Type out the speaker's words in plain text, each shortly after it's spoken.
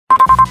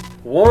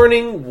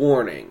Warning,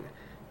 warning.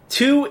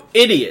 2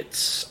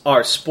 idiots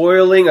are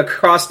spoiling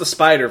Across the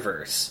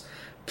Spider-Verse.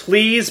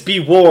 Please be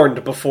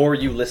warned before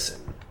you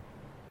listen.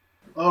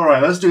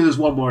 Alright, let's do this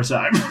one more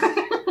time.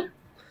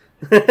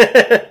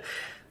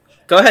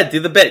 Go ahead, do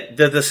the bit.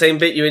 The same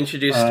bit you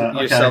introduced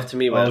yourself to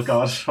me with. Oh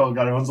god,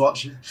 everyone's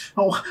watching.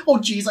 Oh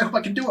jeez, I hope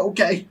I can do it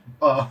okay.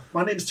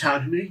 My name's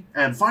Tanhony,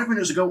 and 5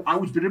 minutes ago I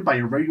was bitten by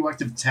a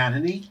radioactive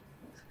Tanhony.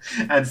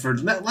 And for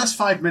the last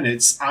 5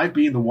 minutes, I've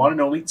been the one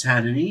and only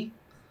Tanhony.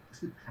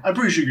 I'm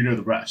pretty sure you know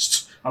the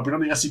rest. I've been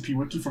on the SCP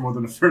Wiki for more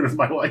than a third of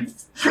my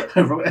life.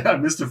 I wrote it at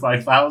Mr.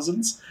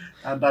 5000,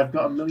 and I've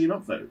got 1 million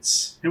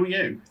upvotes. Who are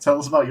you? Tell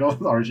us about your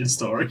origin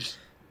story.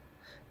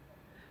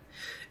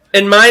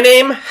 And my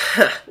name?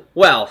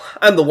 Well,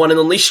 I'm the one and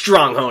only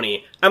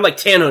Stronghony. I'm like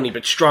Tanhony,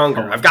 but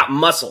stronger. I've got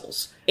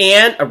muscles.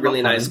 And a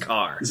really nice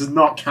car. This is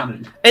not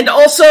canon. And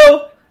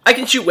also, I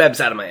can shoot webs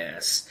out of my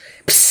ass.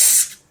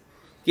 Psst.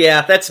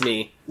 Yeah, that's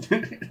me.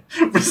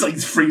 It's like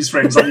freeze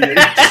frames on you.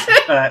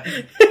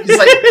 It's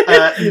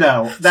like,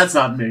 no, that's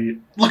not me.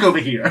 Look over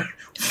here.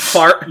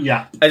 Fart?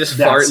 Yeah. I just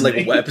fart and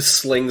like web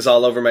slings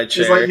all over my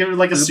chair. It's like you're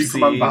like a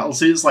Superman battle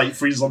suit. It's like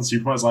freezes on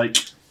Superman. It's like,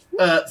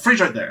 freeze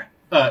right there.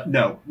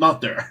 No,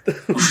 not there.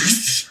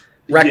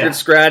 Record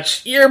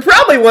scratch. You're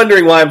probably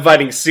wondering why I'm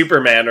fighting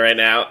Superman right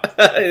now.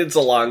 It's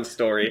a long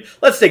story.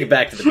 Let's take it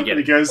back to the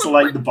beginning. It goes to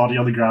like the body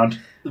on the ground.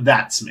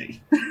 That's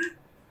me.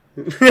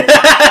 Ding!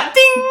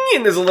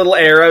 And there's a little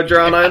arrow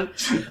drawn on.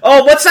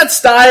 Oh, what's that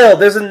style?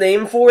 There's a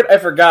name for it? I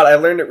forgot. I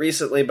learned it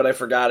recently, but I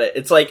forgot it.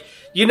 It's like,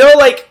 you know,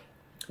 like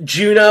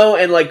Juno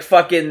and like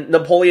fucking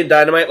Napoleon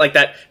Dynamite, like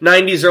that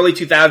 90s, early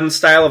 2000s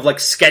style of like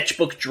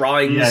sketchbook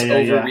drawings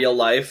over real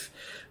life.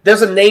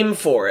 There's a name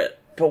for it,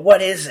 but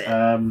what is it?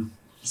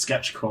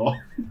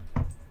 Sketchcore.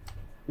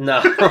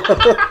 No.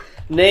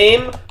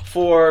 Name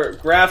for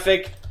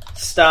graphic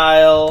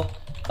style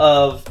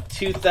of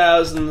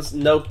 2000s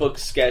notebook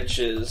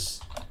sketches.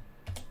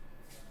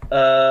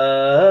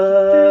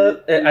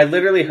 I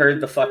literally heard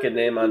the fucking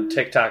name on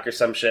TikTok or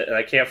some shit, and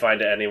I can't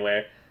find it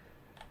anywhere.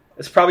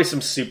 It's probably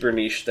some super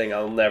niche thing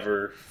I'll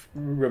never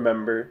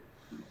remember.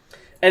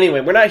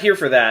 Anyway, we're not here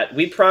for that.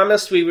 We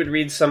promised we would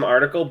read some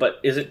article, but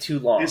is it too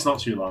long? It's not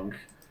too long.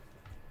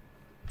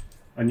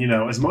 And, you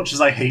know, as much as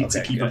I hate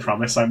to keep a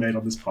promise I made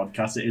on this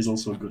podcast, it is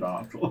also a good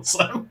article,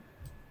 so...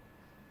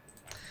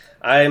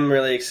 I'm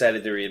really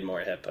excited to read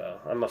more Hippo.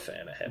 I'm a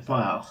fan of Hippo.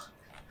 Wow.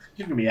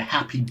 You're going to be a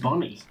happy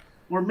bunny.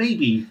 Or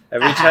maybe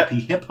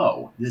happy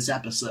hippo this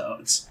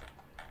episode.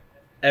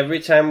 Every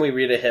time we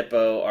read a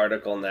Hippo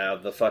article now,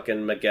 the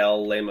fucking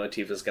Miguel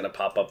leitmotif is going to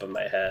pop up in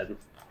my head.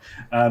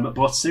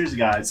 But seriously,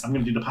 guys, I'm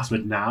going to do the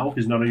password now,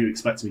 because none of you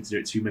expect me to do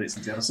it 2 minutes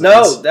into the episode.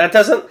 No, that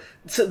doesn't...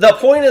 The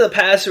point of the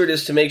password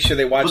is to make sure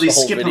they watch the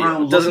whole video. But they skip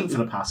around looking for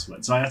the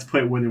password, so I have to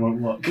put it where they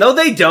won't look. No,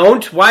 they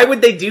don't! Why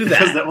would they do that?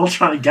 Because they're all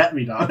trying to get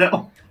me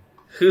now.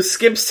 Who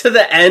skips to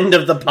the end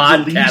of the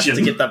podcast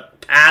to get the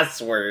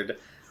password?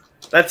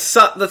 That's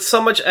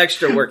so much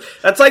extra work.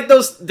 That's like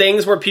those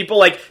things where people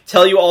like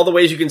tell you all the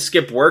ways you can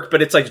skip work,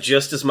 but it's like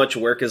just as much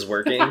work as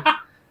working.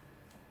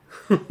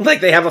 Like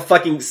they have a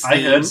fucking scheme.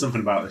 I heard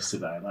something about this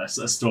today. That's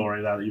a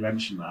story now that you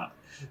mentioned that.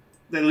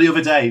 The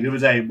other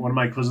day, one of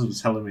my cousins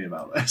was telling me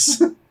about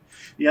this.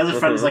 He has a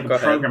friend who's like a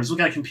programmer. It's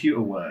looking at computer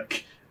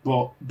work.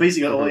 But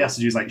basically all he has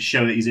to do is like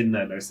show that he's in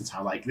there most of the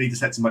time. Like they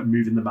just had him like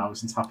moving the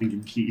mouse and tapping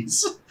in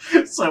keys.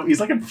 So he's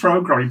like a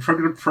programmer. He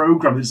programmed a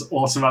program that just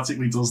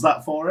automatically does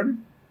that for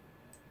him.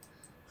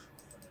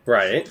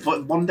 Right.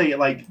 But one day,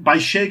 like by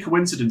sheer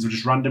coincidence of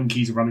just random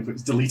keys and random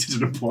clicks,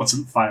 deleted an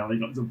important file. He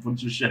got a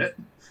bunch of shit.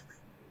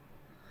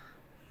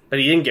 But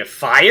he didn't get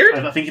fired?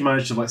 I think he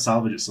managed to like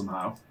salvage it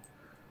somehow.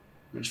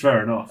 Which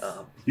fair enough.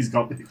 He's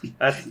got.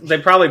 They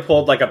probably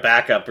pulled like a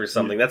backup or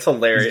something. That's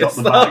hilarious.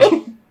 He's got the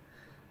bag.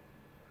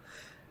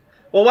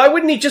 Well, why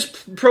wouldn't he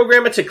just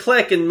program it to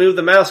click and move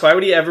the mouse? Why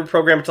would he ever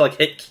program it to, like,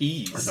 hit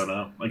keys? I don't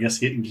know. I guess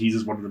hitting keys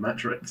is one of the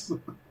metrics.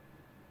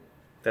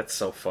 That's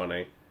so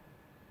funny.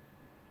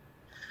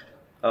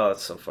 Oh,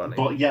 that's so funny.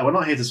 But, yeah, we're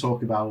not here to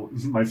talk about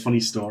my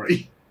funny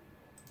story.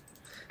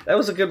 That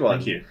was a good one.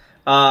 Thank you.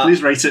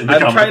 Please rate it in the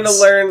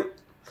comments.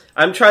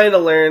 I'm trying to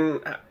learn...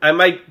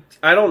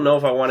 I don't know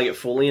if I want to get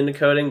fully into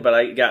coding, but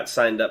I got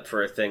signed up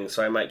for a thing,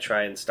 so I might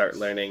try and start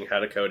learning how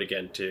to code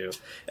again, too.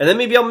 And then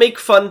maybe I'll make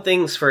fun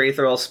things for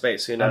Aethereal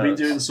Space, who knows? I've been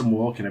doing some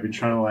walking. I've been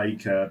trying to,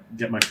 like,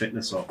 get my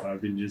fitness up.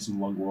 I've been doing some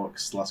long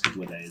walks the last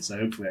couple of days, so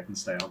hopefully I can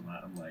stay on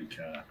that and, like,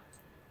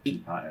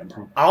 keep that in.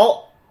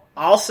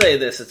 I'll say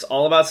this, it's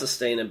all about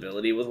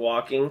sustainability with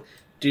walking.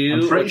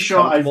 I'm pretty sure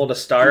I've to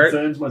start.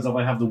 confirmed to myself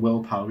I have the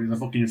willpower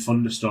because I fucking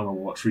thunderstorm I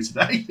walked through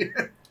today.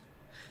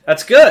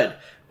 That's good.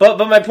 But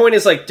my point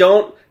is, like,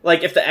 don't,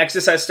 like, if the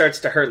exercise starts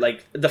to hurt,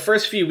 like, the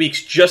first few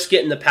weeks, just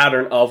get in the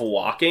pattern of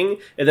walking,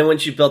 and then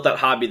once you've built that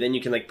hobby, then you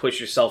can, like, push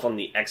yourself on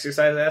the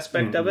exercise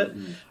aspect of it.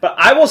 But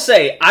I will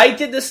say, I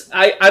did this,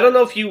 I don't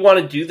know if you want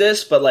to do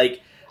this, but,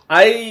 like,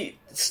 I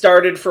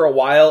started for a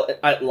while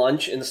at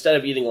lunch, instead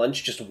of eating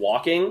lunch, just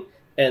walking,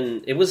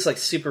 and it was, like,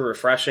 super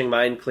refreshing,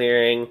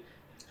 mind-clearing.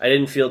 I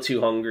didn't feel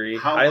too hungry.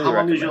 How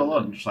long is your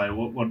lunch? Like,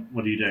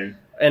 what do you do?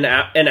 An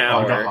hour.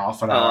 I got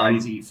half an hour. I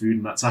need to eat food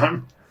in that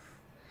time.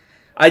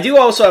 I do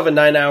also have a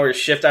 9-hour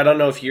shift. I don't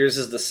know if yours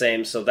is the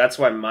same, so that's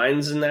why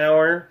mine's an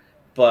hour.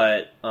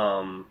 But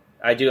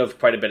I do have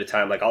quite a bit of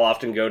time. Like, I'll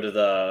often go to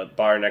the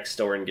bar next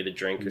door and get a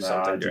drink or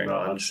something during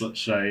lunch.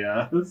 Such drink.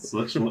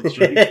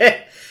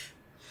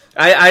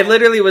 I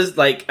literally was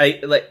like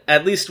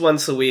at least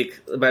once a week,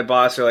 my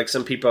boss or like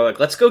some people are like,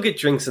 let's go get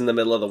drinks in the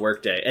middle of the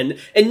workday. And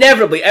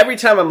inevitably, every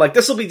time I'm like,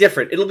 this will be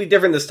different. It'll be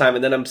different this time.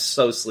 And then I'm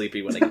so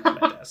sleepy when I get to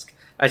my desk.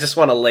 I just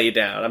want to lay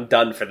down. I'm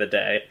done for the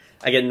day.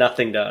 I get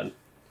nothing done.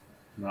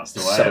 That's the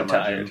way, so I imagine.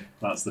 Tired.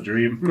 That's the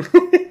dream.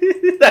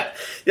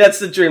 That's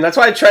the dream. That's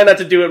why I try not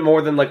to do it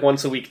more than like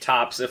once a week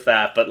tops, if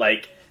that. But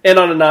like, and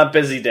on a not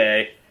busy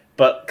day.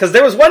 But because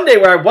there was one day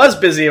where I was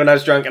busy when I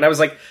was drunk, and I was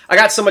like, I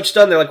got so much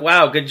done. They're like,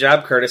 "Wow, good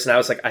job, Curtis." And I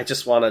was like, I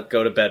just want to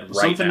go to bed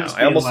right Something now. That's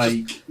been,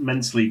 like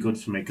mentally good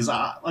for me because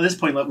at this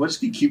point, like, we're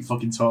just gonna keep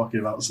fucking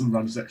talking about some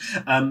random stuff.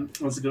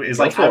 What's it? It's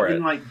like I've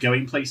been like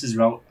going places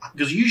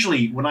because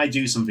usually when I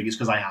do something, it's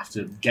because I have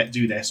to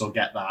do this or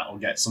get that or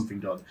get something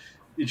done.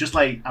 It's just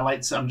like I've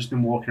just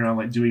been walking around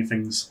like doing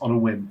things on a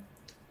whim.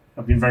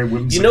 I've been very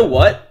whimsical. You know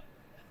what?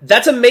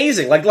 That's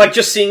amazing. Like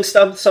just seeing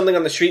something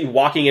on the street and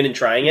walking in and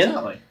trying it.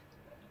 Exactly.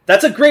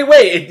 That's a great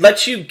way. It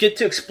lets you get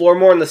to explore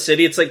more in the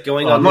city. It's like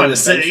going on more the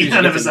city.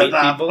 I never said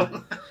that.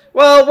 People.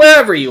 Well,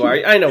 wherever you are,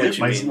 I know what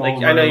you mean.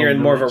 Like, I know you're in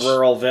more of a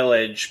rural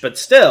village, but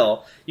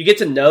still, you get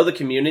to know the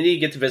community. You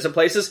get to visit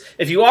places.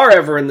 If you are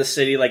ever in the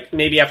city, like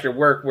maybe after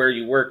work, where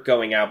you work,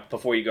 going out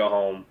before you go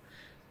home,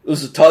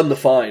 there's a ton to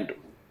find.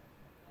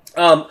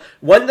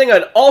 One thing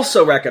I'd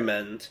also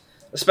recommend,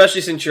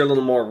 especially since you're a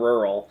little more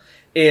rural,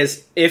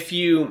 is if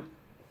you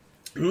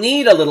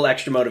need a little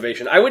extra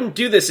motivation. I wouldn't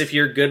do this if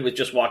you're good with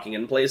just walking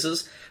in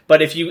places,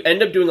 but if you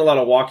end up doing a lot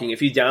of walking,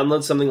 if you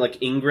download something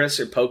like Ingress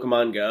or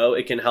Pokemon Go,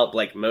 it can help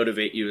like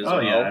motivate you as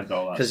well. Yeah,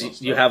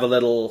 because you have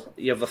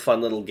a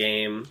fun little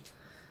game.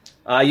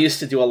 I used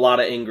to do a lot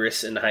of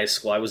Ingress in high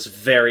school. I was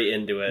very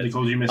into it. They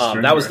called you Mr.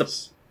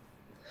 Ingress.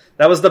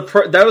 That was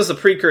the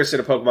precursor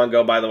to Pokemon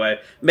Go, by the way.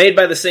 Made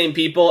by the same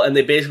people, and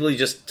they basically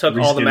just took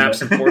all the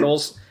maps and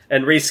portals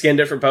and reskinned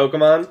it for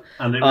Pokemon.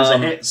 And it was a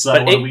hit,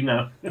 so what do we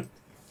know?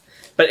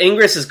 But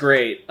Ingress is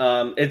great.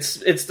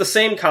 It's the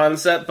same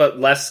concept, but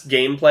less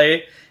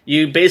gameplay.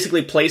 You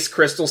basically place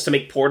crystals to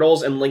make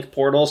portals and link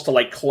portals to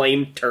like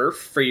claim turf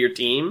for your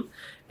team.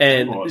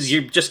 And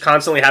you're just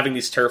constantly having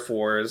these turf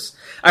wars.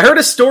 I heard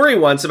a story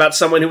once about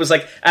someone who was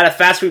like at a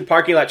fast food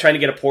parking lot trying to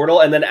get a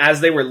portal, and then as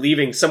they were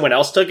leaving, someone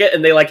else took it,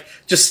 and they like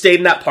just stayed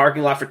in that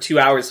parking lot for 2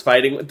 hours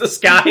fighting with this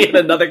guy in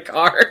another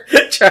car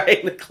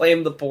trying to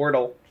claim the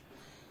portal.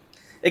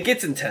 It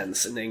gets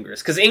intense in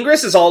Ingress, because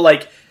Ingress is all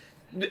like,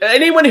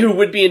 anyone who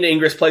would be into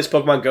Ingress plays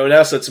Pokemon Go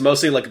now, so it's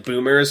mostly like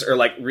boomers or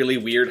like really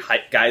weird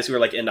guys who are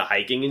like into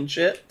hiking and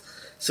shit.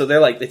 So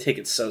they take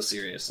it so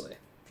seriously.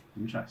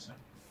 Interesting.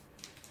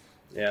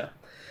 Yeah.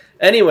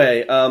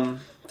 Anyway,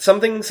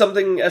 something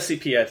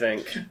SCP, I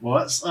think. Well,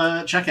 let's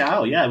check it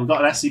out. Yeah, we've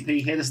got an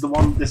SCP here. This is the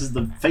one. This is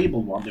the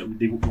Fable one.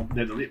 They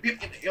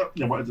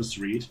wanted us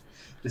to read.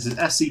 This is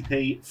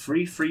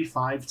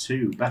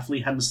SCP-3352,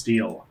 Bethlehem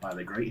Steel by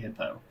the Great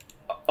Hippo.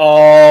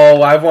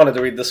 Oh, I've wanted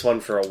to read this one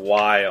for a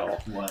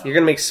while. Wow. You're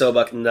gonna make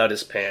Sobek nut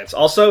his pants.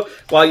 Also,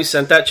 while you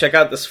sent that, check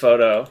out this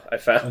photo I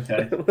found.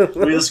 Okay. Let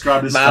me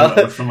describe this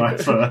photo from my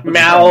phone.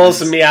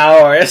 Mowls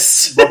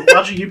meowers. Well,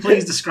 Roger, you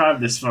please describe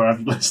this for our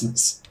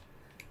listeners.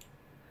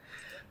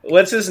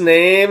 What's his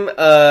name?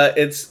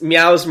 It's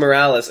Meows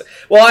Morales.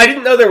 Well, I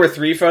didn't know there were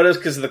 3 photos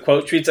because of the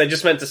quote tweets. I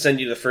just meant to send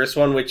you the first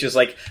one, which is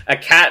like a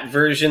cat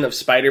version of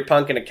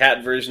Spider-Punk and a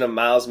cat version of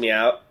Miles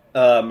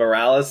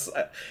Morales.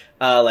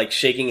 Like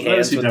shaking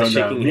hands with the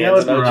shaking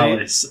hands emoji.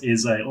 Morales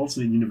is a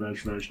alternate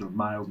universe version of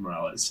Miles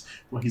Morales,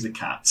 where he's a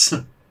cat.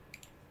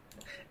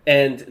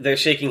 And they're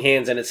shaking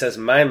hands, and it says,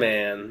 "My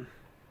man."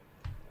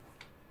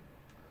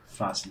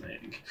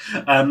 Fascinating.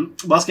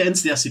 Let's get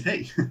into the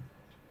SCP.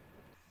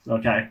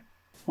 Okay.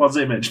 What's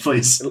the image,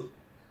 please?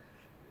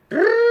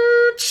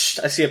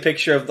 I see a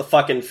picture of the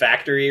fucking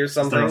factory or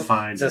something.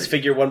 It says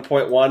Figure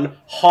 1.1,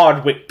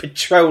 Hardwick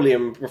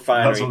Petroleum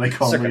Refinery. That's what they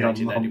call me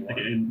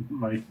in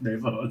my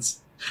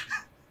neighborhoods.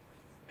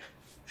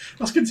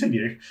 Let's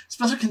continue.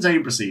 Special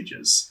containment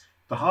procedures.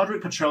 The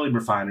Hardwick Petroleum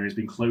Refinery has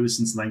been closed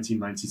since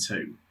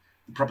 1992.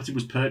 The property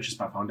was purchased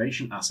by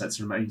Foundation Assets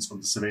and remains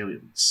under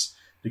surveillance.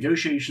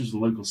 Negotiations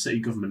with the local city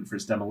government for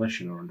its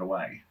demolition are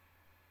underway.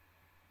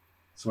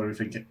 So what do we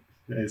think it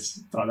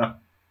is, Tyler?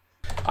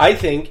 I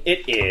think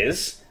it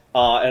is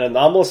an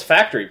anomalous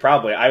factory,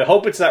 probably. I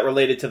hope it's not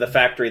related to the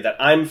factory that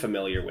I'm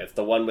familiar with,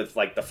 the one with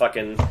like the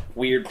fucking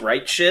weird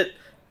bright shit,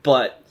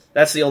 but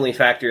that's the only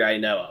factory I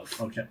know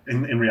of. Okay.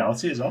 In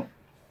reality as well?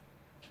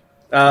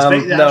 No,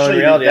 in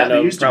reality I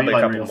know probably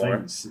a couple real more.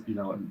 Things,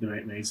 like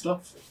they made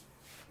stuff.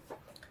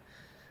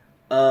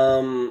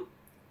 Well,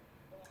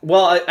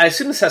 I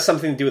assume this has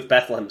something to do with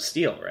Bethlehem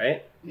Steel,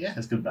 right? Yeah,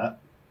 that's a good bet.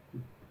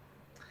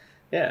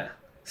 Yeah.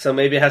 So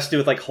maybe it has to do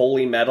with like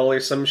holy metal or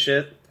some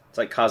shit. It's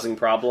like causing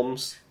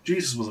problems.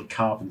 Jesus was a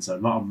carpenter,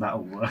 not a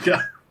metal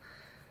worker.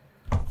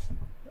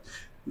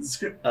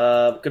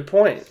 Good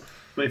point.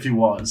 But if he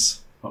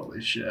was,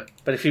 holy shit.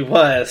 But if he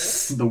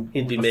was,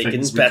 he'd be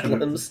making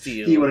Bethlehem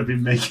steel. He would have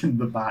been making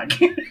the bag.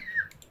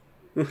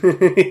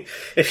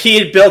 If he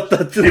had built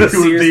the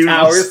Sears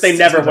Towers, they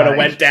never would have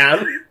went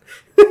down.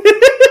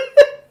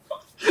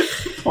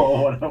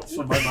 Pour one out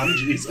for my man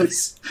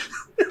Jesus.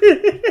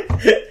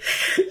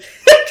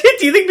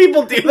 Do you think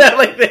people do that?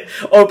 Like, they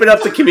open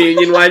up the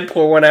communion wine,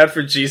 pour one out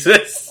for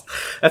Jesus?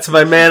 That's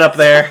my man up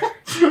there.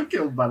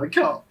 Killed by the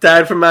cop.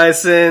 Died for my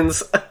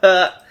sins.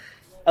 I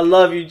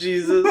love you,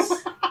 Jesus.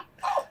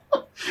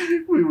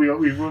 We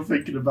were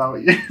thinking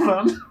about you,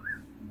 man.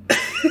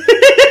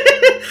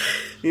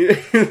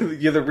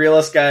 You're the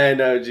realest guy I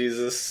know,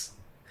 Jesus.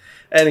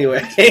 Anyway,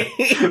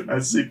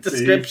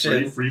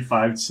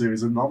 SCP-3352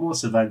 is an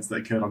anomalous event that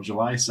occurred on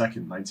July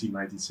 2nd,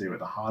 1992 at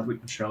the Hardwick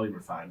Petroleum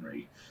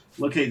Refinery,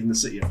 located in the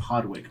city of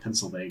Hardwick,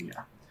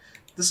 Pennsylvania.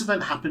 This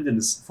event happened in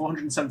the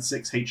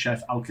 476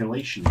 HF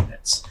alkylation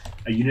unit,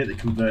 a unit that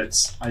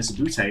converts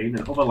isobutane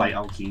and other light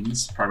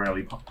alkenes,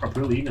 primarily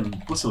propylene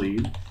and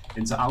butylene,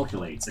 into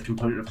alkylates, a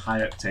component of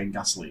high-octane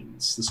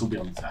gasolines. This will be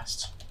on the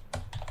test.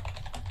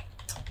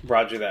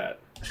 Roger that.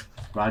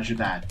 Roger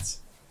that.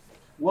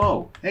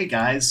 Whoa, hey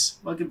guys,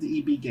 welcome to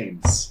EB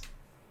Games.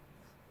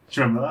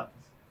 Do you remember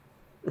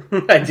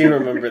that? I do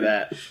remember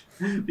that.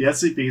 The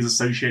SCP is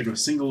associated with a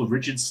single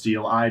rigid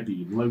steel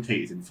I-beam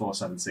located in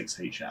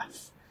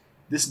 476HF.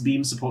 This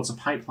beam supports a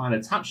pipeline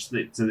attached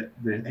to the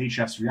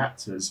HF's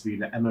reactors via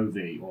the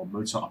MOV, or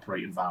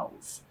motor-operated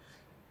valve.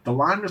 The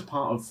line was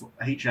part of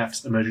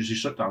HF's emergency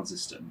shutdown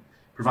system,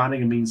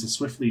 providing a means to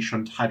swiftly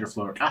shunt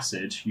hydrofluoric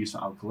acid, used for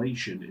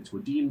alkylation, into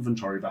a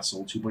de-inventory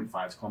vessel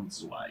 2.5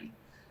 kilometers away.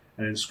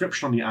 An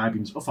inscription on the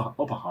I-beam's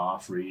upper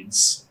half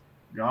reads,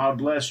 "God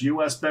bless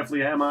U.S.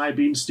 Bethlehem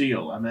I-beam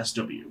steel,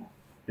 MSW."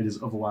 It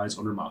is otherwise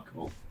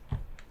unremarkable.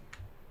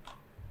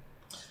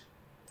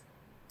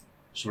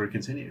 Shall we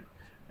continue?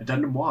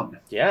 Addendum 1.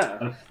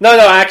 Yeah.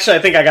 No, actually,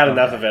 I think I got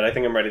enough of it. I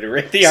think I'm ready to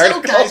read the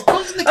article. So, guys,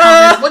 post in the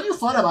comments what you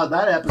thought about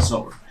that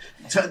episode.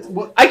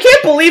 I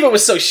can't believe it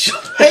was so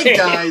short. Hey,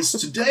 guys,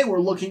 today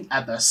we're looking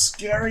at the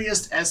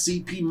scariest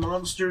SCP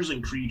monsters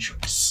and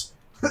creatures.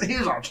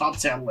 Here's our top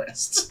 10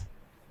 list.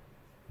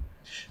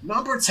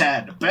 Number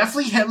 10,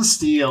 Bethlehem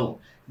Steel.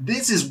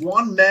 This is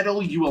one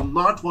metal you will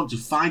not want to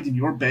find in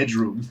your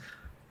bedroom.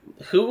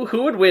 Who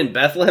would win,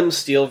 Bethlehem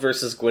Steel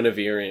versus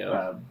Guinevere?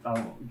 I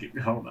don't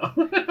know.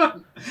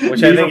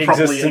 Which I think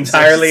exists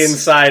entirely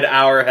inside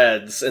our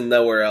heads and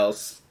nowhere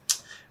else.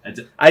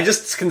 I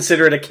just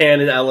consider it a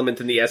canon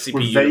element in the SCP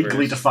with universe.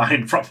 Vaguely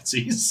defined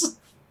properties.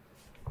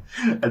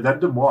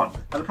 Addendum 1.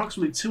 At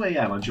approximately 2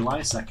 a.m. on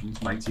July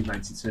 2nd,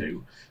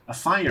 1992, a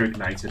fire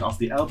ignited off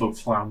the elbow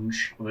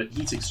flange of a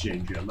heat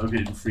exchanger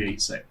located in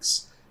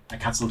 386, a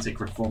catalytic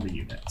reformer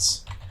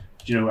unit.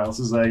 Do you know who else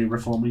is a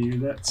reformer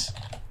unit?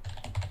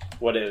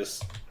 What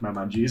is? My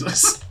man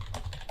Jesus.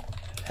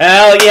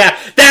 Hell yeah!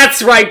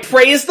 That's right!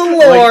 Praise the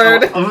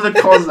Lord! Like, over the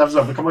course of the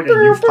episode, I've become like a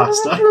youth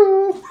pastor.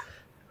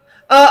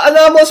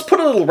 Anomalous, put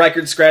a little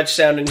record scratch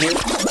sound in here.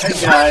 Hey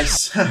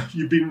guys,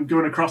 you've been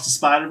going across the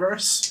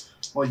Spider-Verse?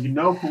 Well, you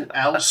know who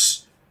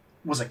else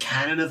was a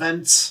canon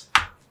event?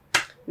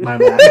 My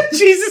man.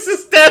 Jesus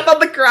is dead on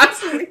the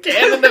cross in the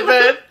canon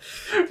event.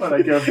 When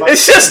I go back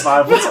it's just to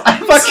Bible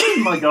times,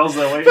 fucking my girls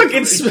are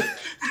waiting for me.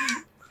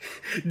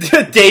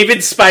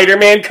 David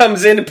Spider-Man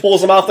comes in and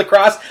pulls him off the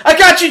cross. I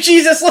got you,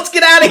 Jesus! Let's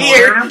get out of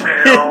here!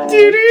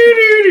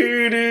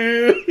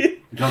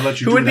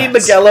 Who would be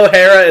Miguel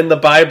O'Hara in the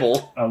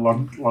Bible?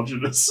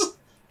 Longinus.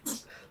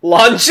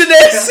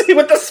 Longinus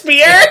with the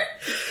spear?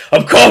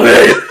 I'm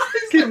coming!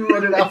 He's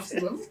running after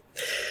them.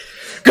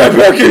 Get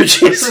back here,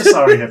 Jesus! I'm so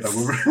sorry,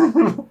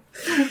 Hitler.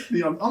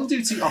 The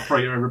on-duty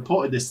operator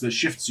reported this to the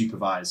shift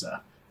supervisor,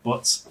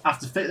 but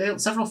after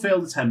several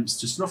failed attempts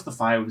to snuff the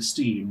fire with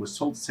steam, was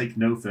told to take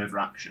no further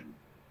action.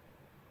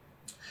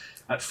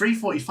 At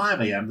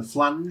 3:45 a.m, the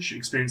flange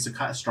experienced a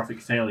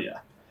catastrophic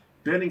failure.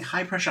 Burning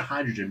high-pressure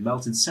hydrogen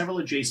melted several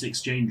adjacent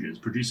exchangers,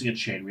 producing a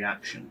chain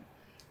reaction.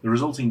 The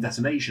resulting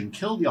detonation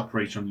killed the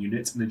operator on the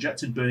unit and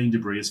ejected burning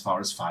debris as far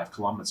as 5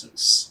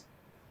 kilometers.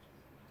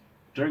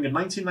 During a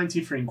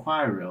 1993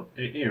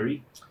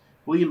 inquiry,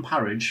 William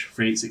Parridge,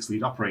 386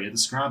 lead operator,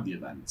 described the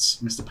event.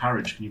 Mr.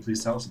 Parridge, can you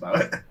please tell us about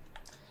it?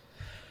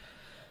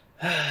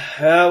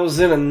 I was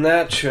in a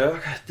night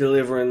truck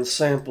delivering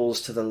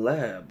samples to the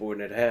lab when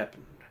it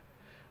happened.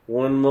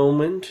 One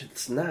moment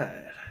it's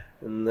night,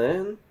 and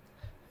then,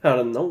 out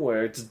of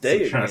nowhere, it's day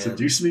again. Trying to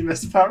seduce me,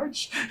 Mr.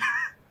 Parridge?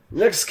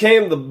 Next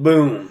came the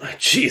boom.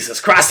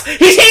 Jesus Christ, he's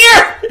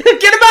here!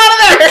 Get him out of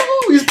there!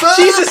 Oh, he's back!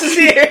 Jesus is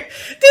here!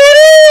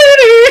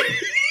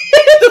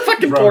 The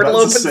fucking portal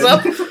opens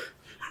up.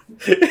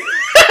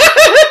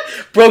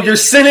 Bro, you're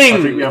sinning!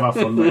 I think we have our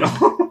fun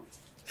now.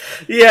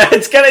 Yeah,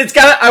 it's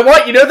got. I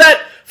want, you know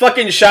that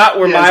fucking shot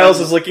where Miles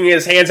is looking at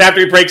his hands after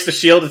he breaks the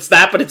shield? It's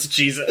that, but it's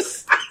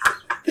Jesus.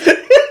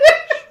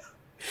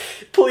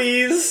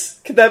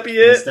 Please, could that be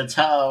it? Mr.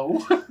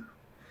 Toe.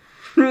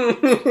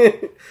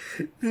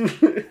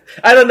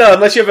 I don't know,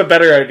 unless you have a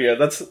better idea.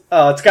 It's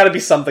got to be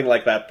something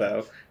like that,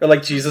 though. Or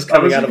like Jesus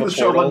coming out of a portal.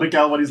 Show like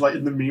Miguel when he's like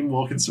in the meme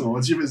walking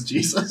towards you as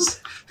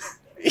Jesus.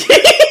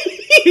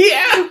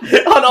 Yeah,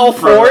 on all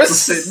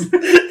fours.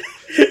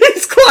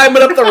 He's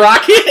climbing up the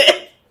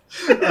rocket.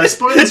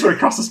 Spoilers for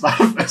Across the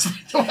Spider-Verse.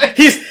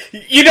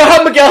 You know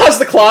how Miguel has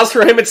the claws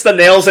for him? It's the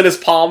nails in his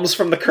palms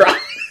from the cross.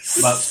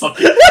 That's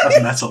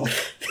metal.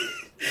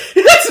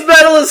 That's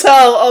metal as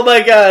hell. Oh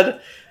my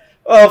god.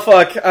 Oh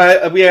fuck.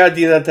 We gotta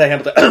do that to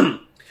Hamilton.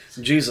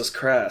 Jesus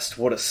Christ,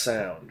 what a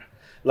sound.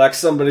 Like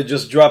somebody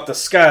just dropped a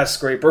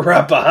skyscraper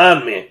right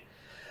behind me.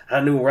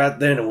 I knew right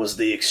then it was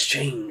the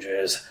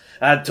exchangers.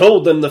 I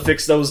told them to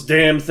fix those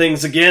damn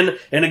things again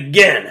and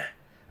again.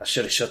 I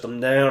should have shut them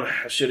down.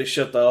 I should have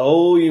shut the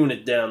whole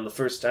unit down the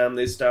first time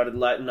they started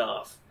lighting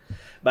off.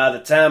 By the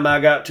time I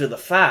got to the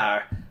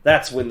fire,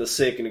 that's when the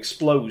second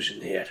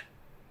explosion hit.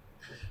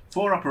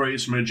 4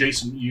 operators from an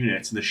adjacent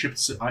unit and the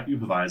ship's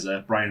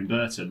supervisor, Brian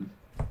Burton,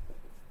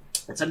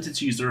 attempted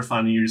to use the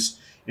refinery's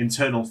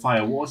internal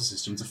fire-water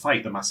system to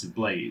fight the massive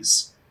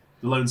blaze.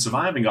 The lone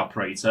surviving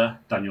operator,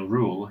 Daniel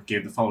Rule,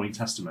 gave the following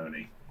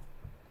testimony.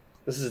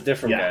 This is a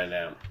different guy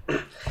now.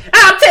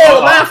 I'll tell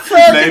him, I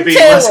fucking maybe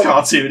tell less him.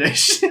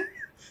 Cartoonish.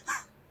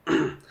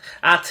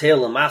 I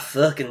tell him, I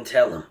fucking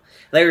tell him.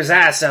 There's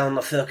ice on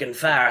the fucking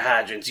fire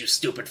hydrants, you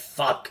stupid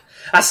fuck.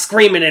 I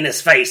scream it in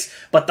his face,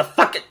 but the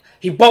fucking...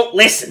 He won't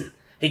listen.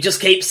 He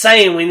just keeps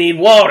saying we need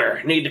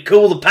water, need to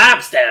cool the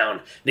pipes down,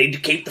 need to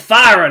keep the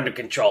fire under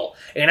control.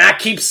 And I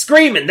keep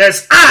screaming,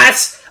 there's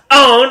ice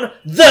on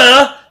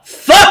the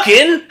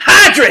fucking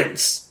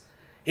hydrants!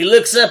 He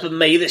looks up at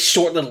me, this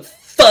short little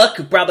fuck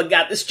who probably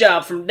got this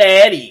job from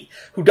Daddy,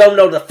 who don't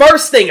know the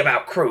first thing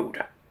about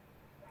crude,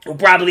 who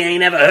probably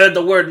ain't ever heard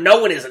the word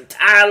no in his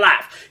entire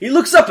life. He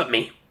looks up at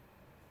me,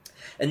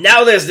 and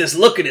now there's this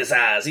look in his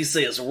eyes. He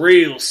says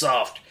real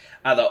soft,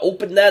 either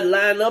open that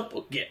line up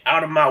or get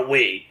out of my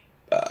way.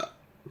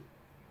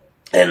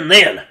 And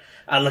then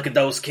I look at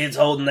those kids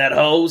holding that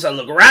hose. I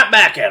look right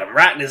back at him,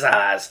 right in his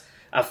eyes.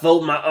 I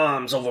fold my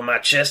arms over my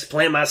chest,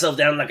 plant myself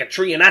down like a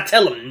tree, and I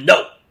tell him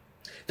no.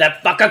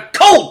 That fucker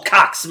cold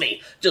cocks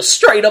me. Just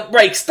straight up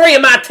breaks 3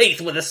 of my teeth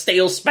with a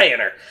steel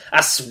spanner.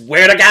 I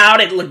swear to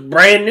God, it looked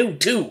brand new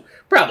too.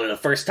 Probably the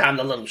first time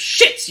the little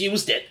shits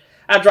used it.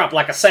 I drop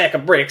like a sack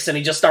of bricks and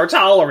he just starts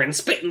hollering,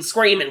 spitting,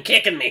 screaming,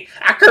 kicking me.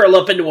 I curl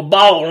up into a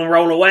ball and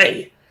roll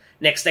away.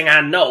 Next thing I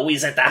know,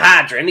 he's at the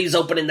hydrant, he's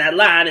opening that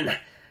line,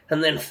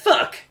 and then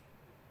fuck.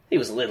 He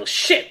was a little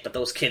shit, but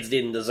those kids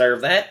didn't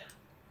deserve that.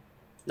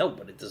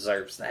 Nobody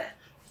deserves that.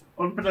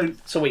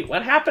 So wait,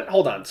 what happened?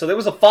 Hold on. So there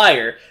was a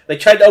fire. They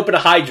tried to open a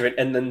hydrant,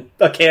 and then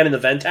a can in the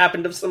vent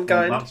happened of some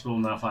kind? That's what we'll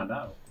now find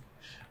out.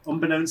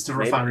 Unbeknownst to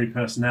refinery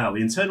personnel,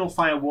 the internal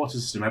fire-water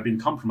system had been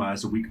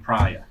compromised a week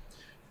prior.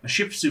 A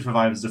ship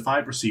supervisor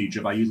defied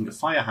procedure by using a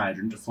fire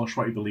hydrant to flush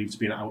what he believed to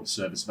be an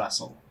out-of-service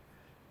vessel.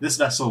 This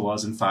vessel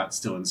was, in fact,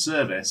 still in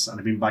service, and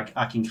had been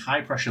backing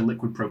high-pressure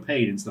liquid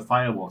propane into the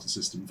fire-water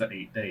system for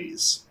 8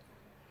 days.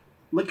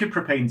 Liquid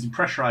propane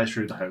depressurized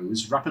through the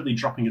hose, rapidly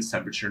dropping its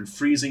temperature and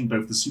freezing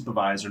both the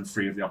supervisor and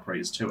 3 of the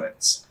operators to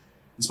it.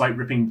 Despite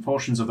ripping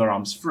portions of their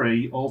arms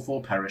free, all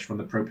 4 perished when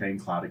the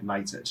propane cloud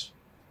ignited.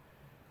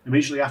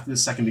 Immediately after the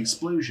second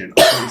explosion,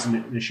 operators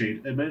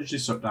initiated emergency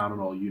shutdown on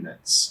all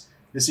units.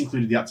 This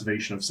included the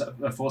activation of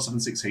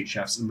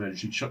 476HF's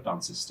emergency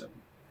shutdown system.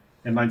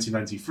 In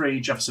 1993,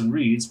 Jefferson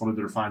Reeds, one of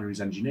the refinery's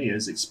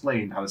engineers,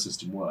 explained how the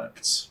system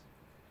worked.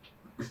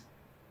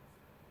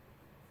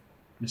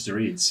 Mr.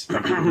 Reeds,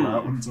 thank you for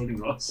that. I'm talking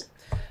to us.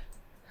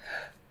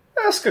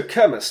 Ask a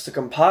chemist to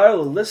compile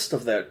a list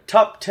of their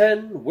top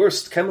 10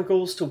 worst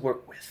chemicals to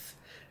work with.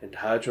 And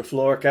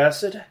hydrofluoric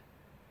acid?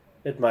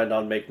 It might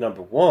not make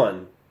number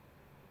 1,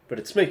 but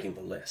it's making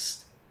the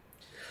list.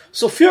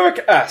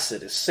 Sulfuric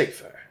acid is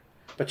safer,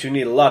 but you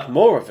need a lot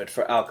more of it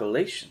for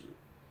alkylation.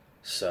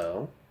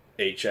 So,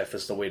 HF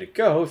is the way to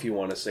go if you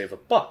want to save a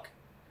buck.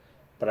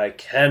 But I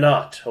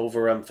cannot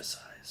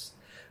overemphasize.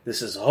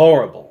 This is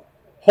horrible,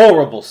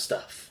 horrible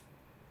stuff.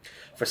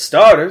 For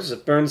starters,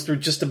 it burns through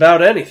just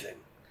about anything.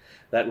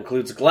 That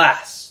includes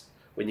glass.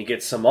 When you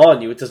get some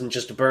on you, it doesn't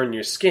just burn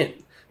your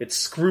skin. It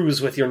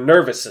screws with your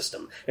nervous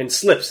system and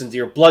slips into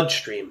your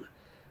bloodstream.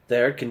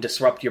 There, it can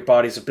disrupt your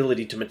body's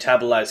ability to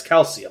metabolize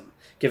calcium,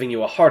 giving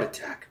you a heart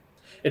attack.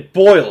 It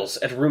boils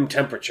at room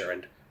temperature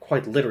and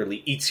quite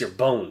literally eats your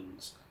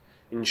bones.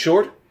 In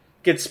short,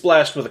 get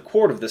splashed with a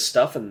quart of this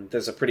stuff and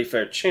there's a pretty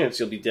fair chance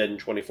you'll be dead in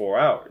 24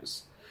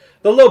 hours.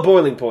 The low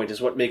boiling point is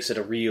what makes it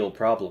a real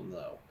problem,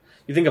 though.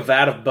 You think a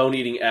vat of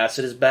bone-eating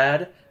acid is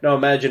bad? Now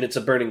imagine it's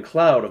a burning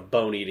cloud of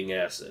bone-eating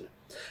acid.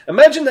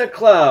 Imagine that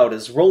cloud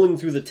is rolling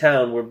through the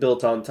town we're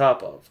built on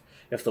top of.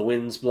 If the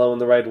wind's blowing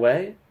the right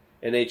way,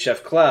 an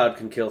HF cloud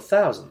can kill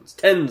thousands,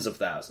 tens of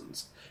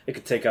thousands. It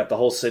could take out the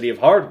whole city of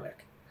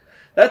Hardwick.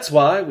 That's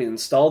why we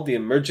installed the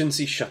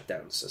emergency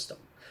shutdown system.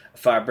 A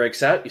fire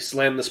breaks out, you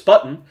slam this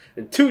button,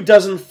 and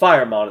 24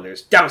 fire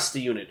monitors douse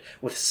the unit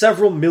with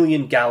several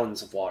million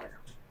gallons of water.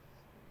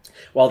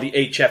 While the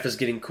HF is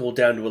getting cooled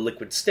down to a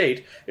liquid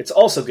state, it's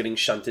also getting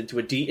shunted to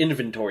a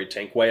de-inventory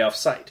tank way off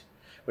site.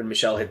 When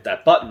Michelle hit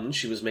that button,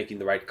 she was making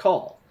the right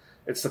call.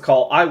 It's the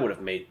call I would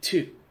have made,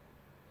 too.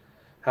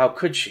 How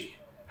could she?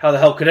 How the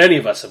hell could any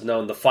of us have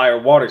known the fire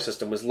water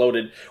system was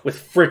loaded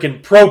with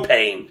frickin'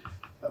 propane?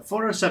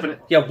 407...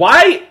 Yeah,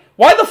 why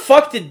the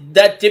fuck did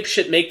that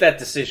dipshit make that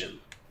decision?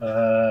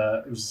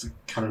 It was a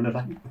canon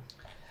event.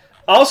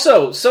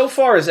 Also, so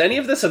far, is any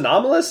of this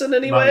anomalous in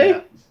any Not way?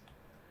 yet.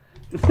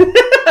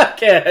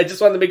 Okay, I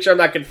just wanted to make sure I'm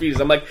not confused.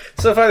 I'm like,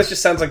 so far this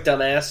just sounds like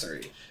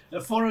dumbassery.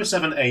 At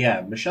 4:07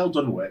 a.m., Michelle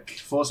Dunwick,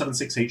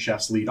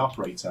 476HF's lead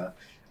operator,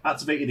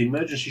 activated the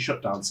emergency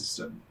shutdown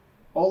system.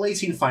 All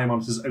 18 fire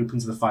monitors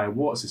opened to the fire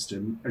water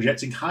system,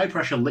 ejecting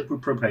high-pressure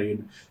liquid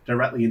propane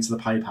directly into the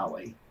pipe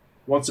alley.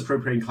 Once the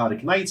propane cloud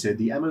ignited,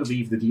 the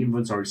MOV for the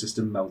de-inventory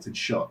system melted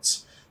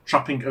shut,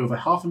 trapping over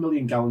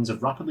 500,000 gallons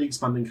of rapidly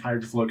expanding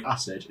hydrofluoric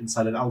acid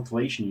inside an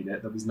alkylation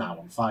unit that was now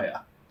on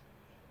fire.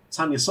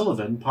 Tanya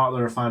Sullivan, part of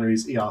the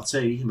refinery's ERT,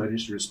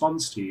 emergency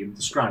response team,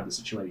 described the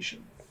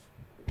situation.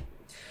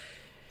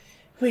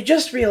 We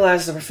just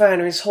realized the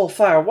refinery's whole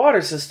fire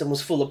water system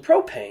was full of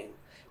propane.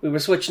 We were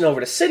switching over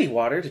to city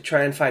water to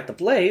try and fight the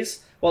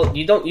blaze. Well,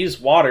 you don't use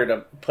water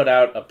to put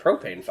out a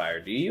propane fire,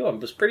 do you? I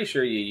was pretty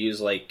sure you use,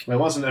 like... Well,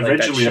 it wasn't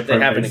originally a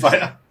propane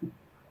fire.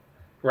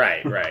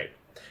 Right.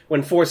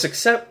 When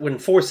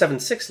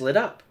 476 lit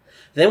up.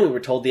 Then we were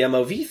told the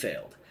MOV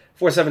failed.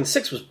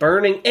 476 was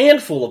burning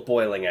and full of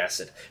boiling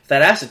acid. If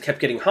that acid kept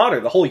getting hotter,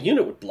 the whole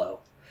unit would blow.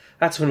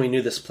 That's when we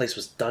knew this place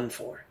was done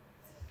for.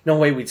 No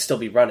way we'd still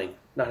be running.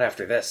 Not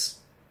after this.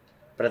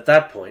 But at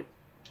that point,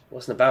 it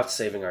wasn't about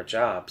saving our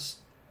jobs.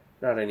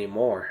 Not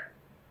anymore.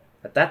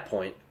 At that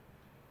point...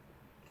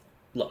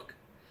 Look,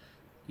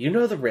 you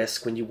know the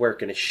risk when you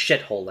work in a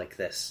shithole like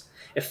this.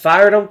 If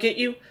fire don't get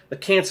you, the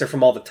cancer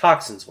from all the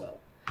toxins will.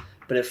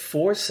 But if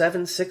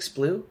 476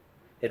 blew,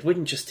 it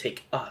wouldn't just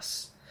take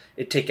us.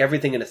 It'd take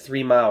everything in a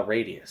 3-mile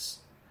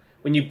radius.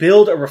 When you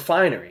build a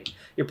refinery,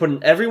 you're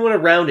putting everyone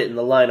around it in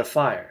the line of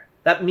fire.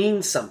 That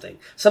means something.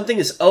 Something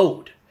is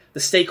owed. The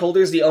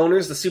stakeholders, the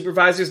owners, the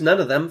supervisors,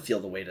 none of them feel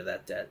the weight of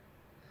that debt.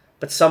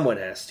 But someone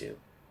has to.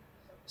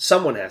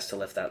 Someone has to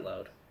lift that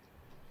load.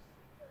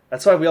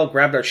 That's why we all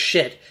grabbed our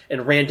shit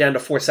and ran down to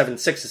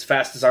 476 as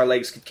fast as our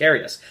legs could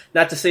carry us.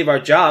 Not to save our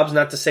jobs,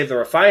 not to save the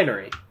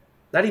refinery.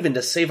 Not even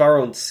to save our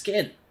own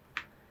skin.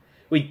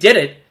 We did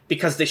it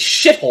because this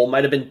shithole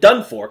might have been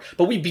done for,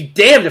 but we'd be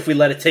damned if we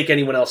let it take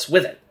anyone else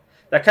with it.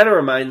 That kind of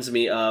reminds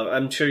me of,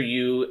 I'm sure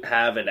you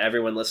have and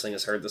everyone listening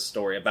has heard the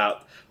story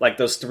about, like,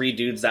 those 3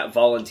 dudes that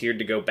volunteered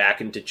to go back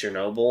into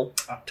Chernobyl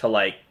to,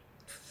 like,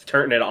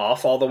 turn it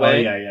off all the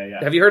way. Oh,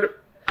 yeah. Have you heard it?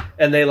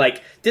 And they,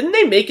 like, didn't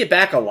they make it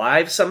back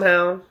alive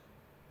somehow?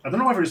 I don't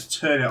know whether it's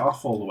turn it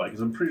off all the way, because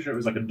I'm pretty sure it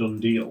was like a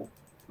done deal,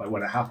 like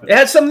when it happened. It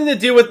had something to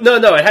do with... No,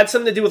 it had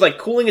something to do with, like,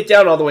 cooling it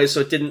down all the way so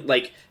it didn't,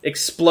 like,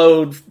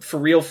 explode for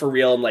real,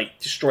 and, like,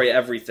 destroy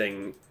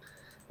everything,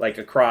 like,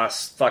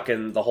 across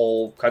fucking the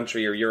whole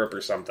country or Europe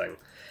or something.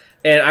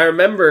 And I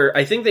remember,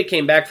 I think they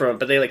came back from it,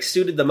 but they, like,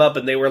 suited them up,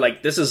 and they were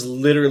like, this is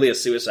literally a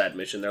suicide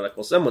mission. They're like,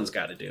 well, someone's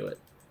got to do it.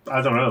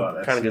 I don't know about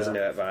this. Kind of gives me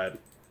that vibe.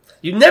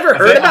 You never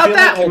heard about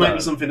that? Like it might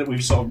be something that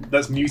we've sort of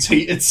that's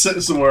mutated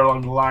somewhere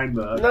along the line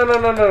there.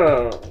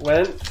 No.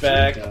 Went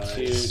back to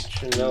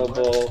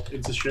Chernobyl.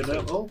 Into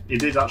Chernobyl?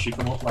 It did actually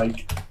come up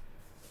like...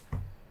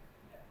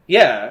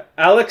 Yeah,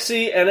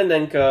 Alexei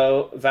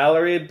Ananenko,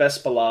 Valery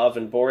Bespalov,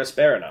 and Boris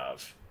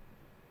Baranov.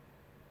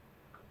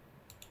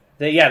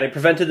 They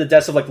prevented the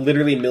deaths of, like,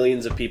 literally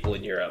millions of people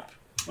in Europe.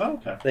 Oh,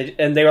 okay.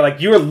 They were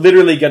like, you are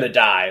literally gonna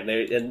die.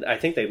 And I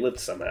think they lived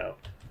somehow.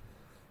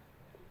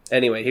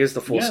 Anyway, here's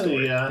the full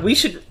story. We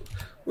should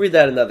read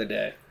that another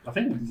day. I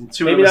think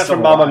maybe not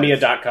from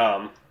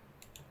MammaMia.com.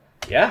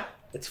 Yeah,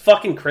 it's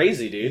fucking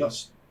crazy, dude.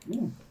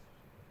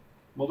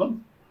 Well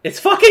done. It's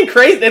fucking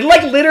crazy. They're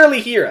like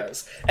literally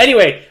heroes.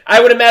 Anyway,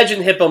 I would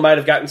imagine Hippo might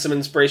have gotten some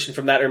inspiration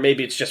from that, or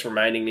maybe it's just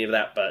reminding me of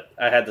that, but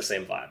I had the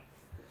same vibe.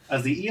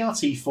 As the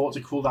ERT fought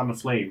to cool down the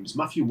flames,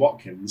 Matthew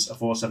Watkins, a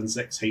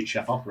 476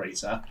 HF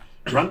operator,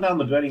 ran down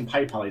the burning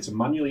pipe alley to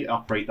manually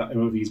operate that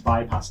MOV's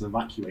bypass and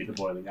evacuate the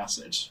boiling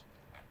acid.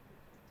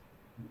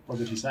 What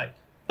did you say?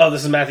 Oh,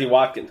 this is Matthew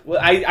Watkins. Well,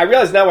 I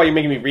realize now why you're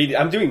making me read it.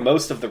 I'm doing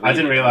most of the reading. I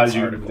didn't realize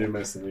you were doing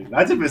most of the reading.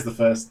 I did miss the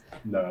first.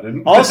 No, I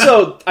didn't.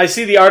 Also, I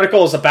see the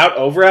article is about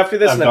over after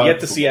this, and I've yet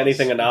to see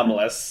anything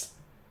anomalous.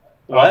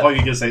 What? I thought you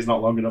were going to say it's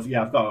not long enough.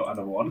 Yeah, I've got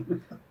another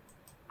one.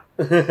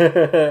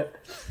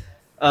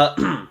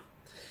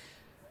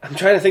 I'm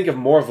trying to think of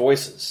more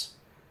voices.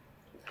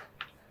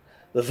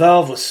 The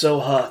valve was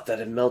so hot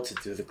that it melted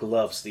through the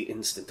gloves the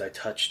instant I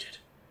touched it.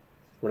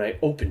 When I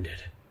opened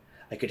it,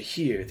 I could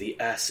hear the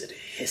acid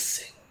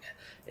hissing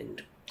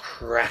and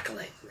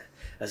crackling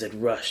as it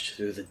rushed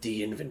through the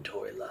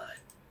de-inventory line.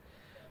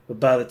 But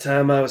by the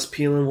time I was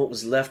peeling what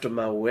was left of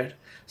my wet,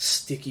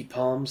 sticky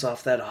palms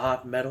off that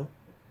hot metal,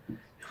 it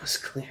was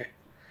clear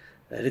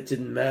that it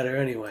didn't matter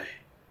anyway.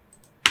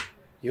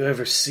 You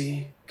ever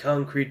see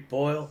concrete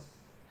boil?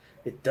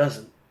 It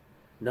doesn't.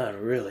 Not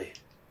really.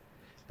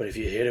 But if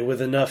you hit it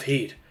with enough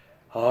heat,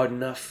 hard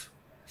enough,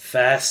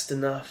 fast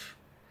enough,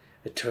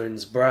 it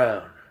turns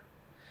brown,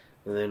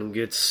 and then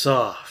gets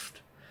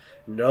soft,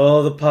 and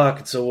all the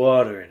pockets of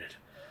water in it,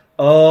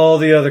 all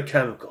the other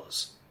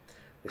chemicals,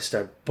 they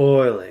start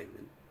boiling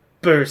and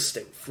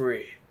bursting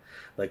free,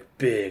 like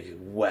big,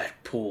 wet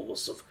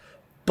pools of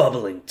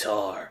bubbling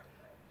tar,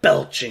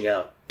 belching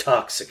out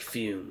toxic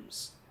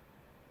fumes.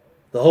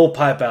 The whole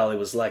pipe alley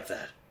was like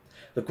that.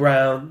 The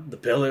ground, the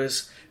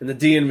pillars, and the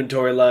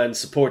de-inventory line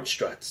support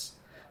struts.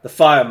 The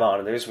fire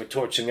monitors were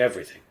torching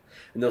everything,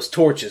 and those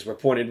torches were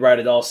pointed right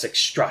at all 6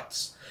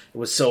 struts. It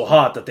was so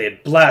hot that they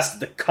had blasted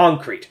the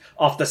concrete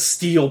off the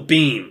steel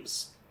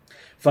beams.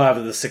 5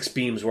 of the 6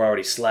 beams were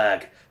already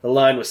slag. The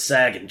line was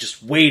sagging,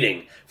 just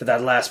waiting for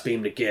that last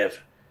beam to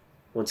give.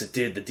 Once it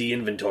did, the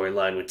de-inventory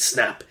line would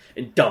snap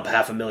and dump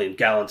 500,000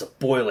 gallons of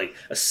boiling,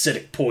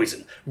 acidic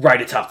poison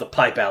right atop the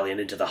pipe alley and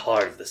into the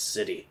heart of the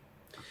city.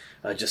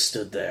 I just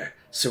stood there,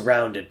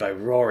 surrounded by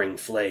roaring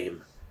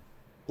flame,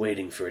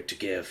 waiting for it to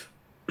give.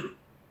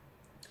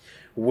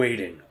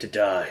 Waiting to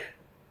die.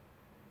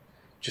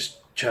 Just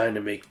trying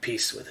to make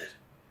peace with it.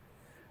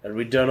 And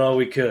we'd done all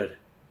we could.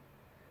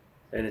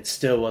 And it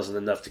still wasn't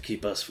enough to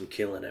keep us from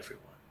killing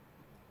everyone.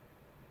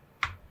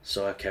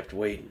 So I kept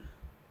waiting.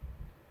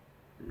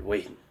 And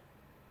waiting.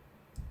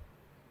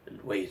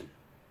 And waiting.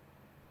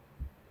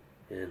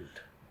 And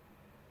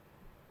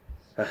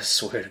I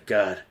swear to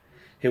God,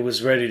 it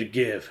was ready to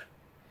give.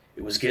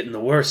 It was getting the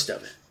worst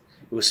of it.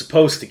 It was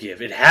supposed to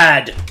give. It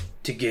had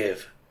to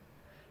give.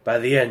 By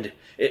the end,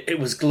 it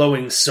was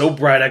glowing so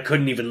bright I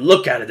couldn't even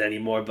look at it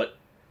anymore, but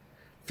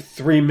for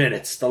 3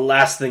 minutes, the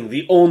last thing,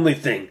 the only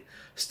thing,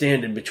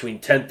 standing between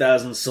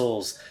 10,000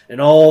 souls and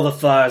all the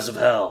fires of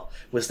hell,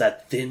 was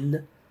that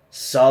thin,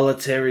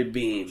 solitary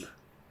beam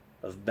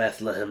of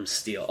Bethlehem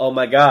steel. Oh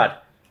my God.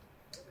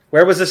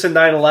 Where was this in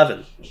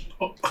 9/11?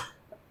 Oh.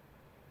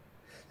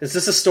 Is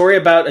this a story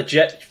about a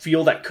jet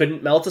fuel that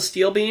couldn't melt a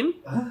steel beam?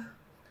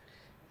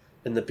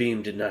 And the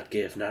beam did not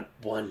give, not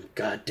one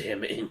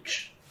goddamn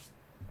inch.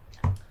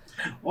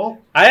 Well,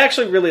 I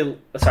actually really...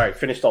 Sorry,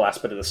 finish the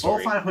last bit of the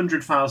story. All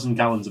 500,000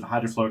 gallons of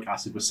hydrofluoric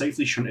acid were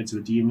safely shunted to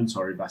a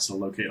de-inventory vessel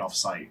located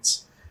off-site.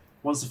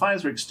 Once the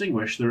fires were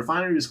extinguished, the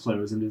refinery was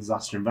closed and the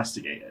disaster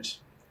investigated.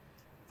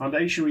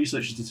 Foundation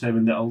researchers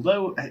determined that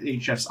although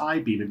HF's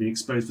I-beam had been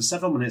exposed for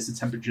several minutes to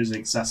temperatures in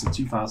excess of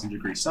 2,000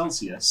 degrees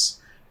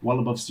Celsius, well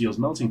above steel's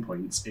melting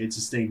point, it had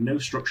sustained no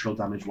structural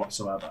damage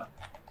whatsoever.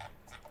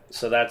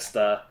 So that's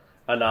the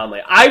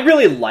anomaly. I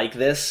really like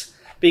this,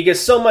 because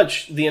so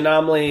much the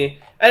anomaly...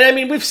 And I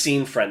mean, we've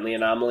seen friendly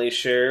anomalies,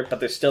 sure,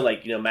 but they're still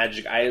like,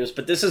 magic items.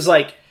 But this is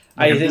like,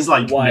 I think,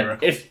 like what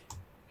miracle. if?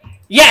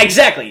 Yeah,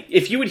 exactly.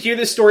 If you would hear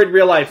this story in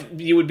real life,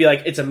 you would be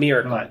like, it's a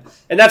miracle, Right.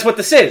 And that's what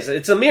this is.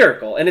 It's a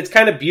miracle, and it's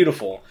kind of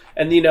beautiful.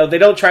 And they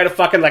don't try to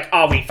fucking like,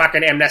 oh, we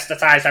fucking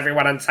amnesticized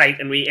everyone on site,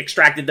 and we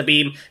extracted the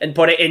beam and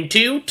put it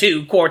into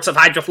 2 quarts of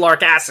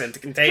hydrofluoric acid to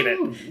contain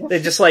it.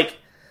 They just like,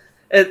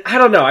 I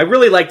don't know. I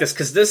really like this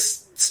because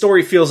this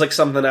story feels like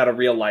something out of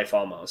real life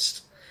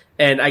almost.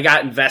 And I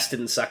got invested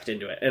and sucked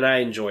into it, and I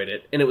enjoyed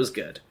it, and it was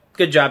good.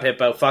 Good job,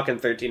 Hippo. Fucking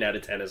 13 out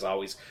of 10 as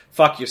always.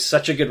 Fuck, you're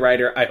such a good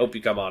writer. I hope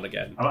you come on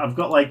again. I've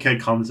got like a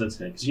concept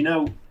here,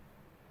 because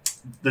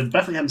the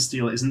Bethlehem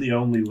Steel isn't the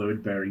only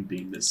load-bearing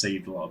beam that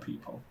saved a lot of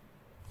people.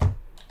 Do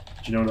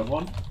you know another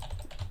one?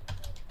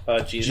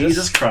 Jesus.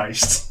 Jesus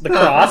Christ. The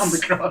cross.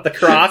 The cross. The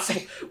cross.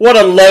 What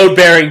a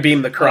load-bearing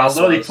beam the cross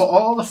Although was. they put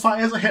all the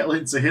fires of Hitler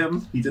into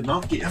him, he did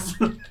not give.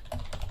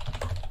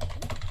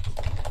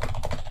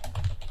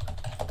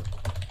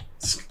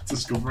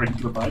 Discovering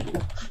the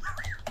Bible.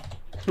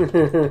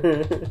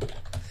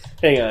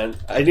 Hang on.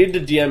 I need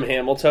to DM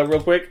Hamilton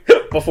real quick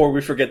before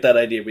we forget that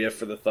idea we have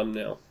for the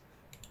thumbnail.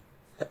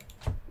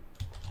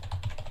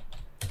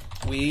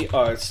 We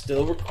are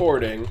still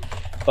recording,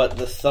 but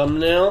the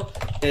thumbnail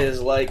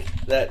is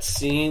like that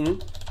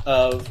scene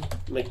of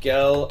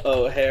Miguel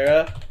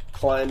O'Hara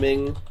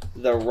climbing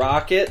the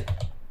rocket,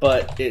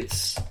 but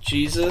it's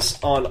Jesus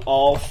on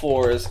all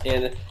fours,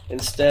 and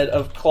instead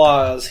of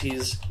claws,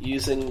 he's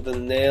using the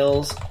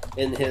nails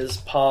in his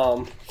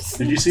palm.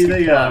 Did you see the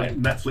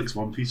Netflix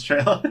One Piece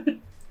trailer?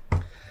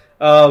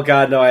 Oh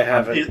God, no, I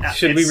haven't.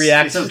 Should we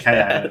react it's to okay.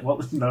 that?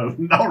 Well, no,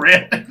 not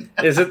really.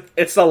 Is it?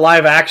 It's the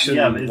live action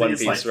Yeah, One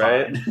it's Piece, like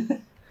right?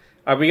 fine.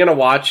 Are we gonna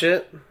watch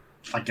it?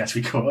 I guess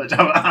we could.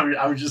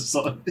 I was just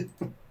sort of,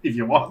 if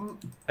you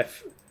want.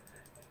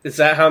 Is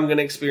that how I'm going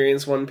to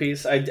experience One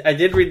Piece? I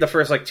did read the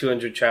first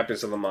 200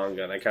 chapters of the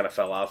manga, and I kind of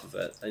fell off of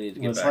it. I need to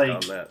get back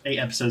on that. 8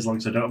 episodes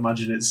long, so I don't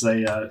imagine it's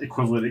a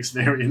equivalent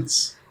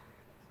experience.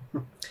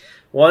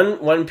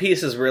 One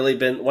Piece fans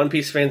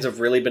have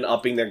really been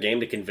upping their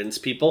game to convince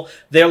people.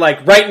 They're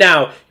like, right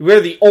now,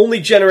 we're the only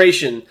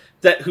generation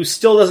who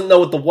still doesn't know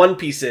what the One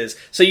Piece is,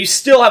 so you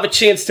still have a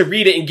chance to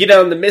read it and get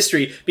on the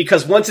mystery,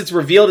 because once it's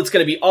revealed, it's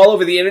going to be all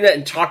over the internet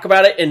and talk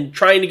about it, and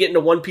trying to get into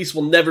One Piece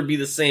will never be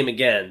the same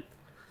again.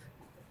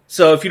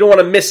 So if you don't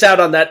want to miss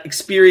out on that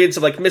experience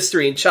of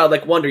mystery and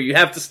childlike wonder, you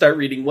have to start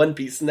reading One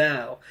Piece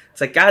now.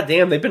 It's like,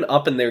 goddamn, they've been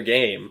upping their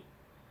game.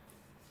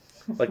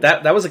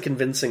 That was a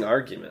convincing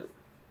argument.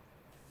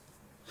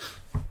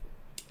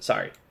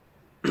 Sorry.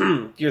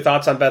 Your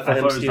thoughts on I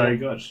Bethlehem? thought it was very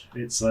good.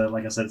 It's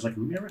like I said, it's like a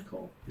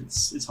miracle.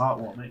 It's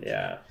heartwarming.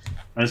 Yeah,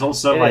 and it's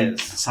also it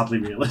is. sadly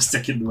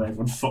realistic in the way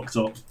everyone fucked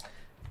up.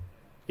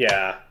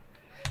 Yeah,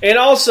 and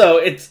also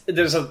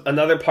there's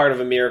another part of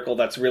a miracle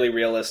that's really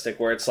realistic,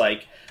 where it's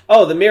like,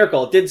 oh, the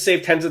miracle did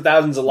save tens of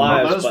thousands of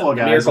lives, those but poor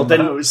the guys miracle on the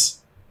didn't. hose.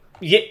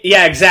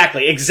 Yeah,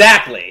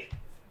 exactly.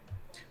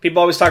 People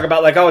always talk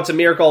about, like, oh, it's a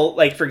miracle,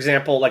 like, for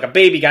example, like a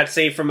baby got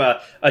saved from a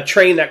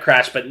train that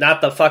crashed, but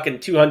not the fucking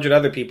 200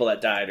 other people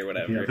that died or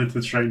whatever. Yeah,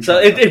 the train. So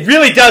it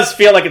really does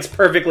feel like it's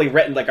perfectly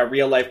written, like a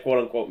real-life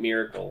quote-unquote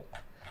miracle.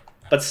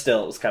 But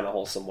still, it was kind of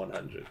wholesome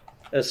 100.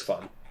 It was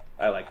fun.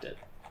 I liked it.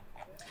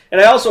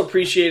 And I also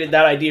appreciated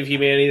that idea of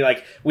humanity.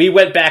 Like, we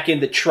went back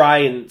in to try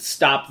and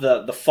stop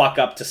the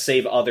fuck-up to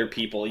save other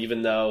people,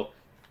 even though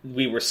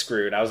we were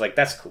screwed. I was like,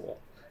 that's cool.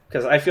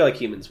 Because I feel like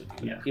humans would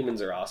do that. Yeah.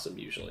 Humans are awesome,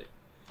 usually.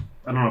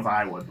 I don't know if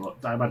I would, but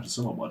I imagine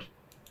someone would.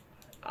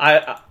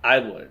 I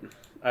would.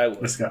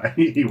 This guy,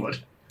 he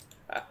would.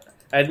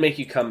 I'd make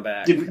you come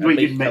back. You'd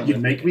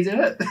make me do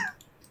it?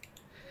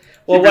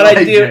 Well, what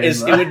I'd do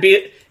is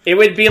it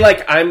would be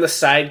like I'm the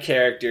side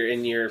character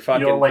in your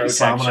fucking like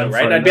Protect show,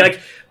 right? Frodo.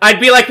 I'd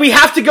be like, we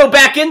have to go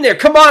back in there.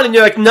 Come on, and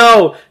you're like,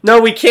 no,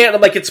 we can't. I'm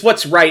like, it's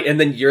what's right, and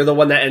then you're the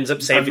one that ends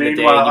up saving the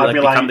day, and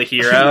you become the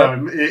hero.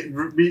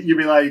 No, you'd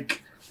be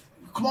like,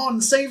 come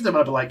on, save them.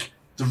 And I'd be like,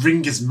 the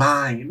ring is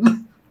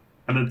mine.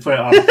 And then put it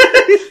on.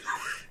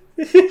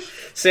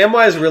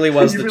 Samwise really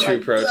was the true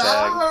like,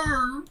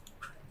 protag.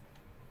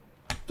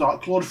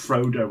 Dark Lord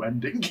Frodo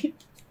ending. He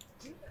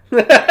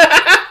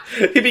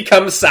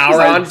becomes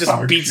Sauron,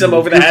 just beats him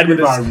over the head with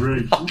his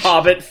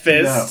hobbit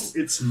fists.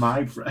 No, it's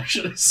my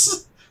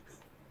precious.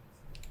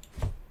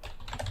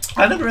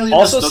 I never really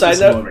also, understood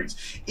side note,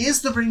 rings.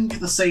 Is the ring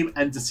the same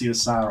entity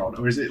as Sauron,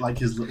 or is it like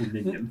his little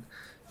minion?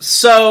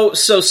 So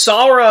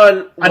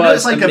Sauron was I know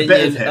it's like a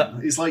bit of minion,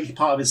 him. It's like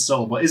part of his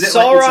soul, but is it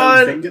Sauron, like its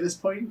own thing at this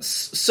point?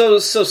 So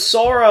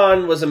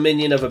Sauron was a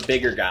minion of a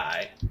bigger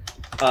guy.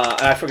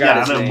 I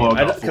forgot his name.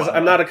 Because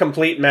I'm not a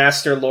complete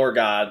master lore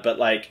god, but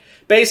like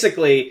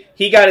basically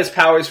he got his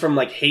powers from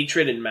like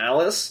hatred and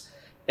malice,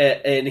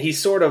 and he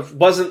sort of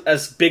wasn't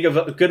as good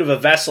of a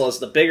vessel as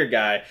the bigger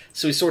guy,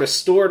 so he sort of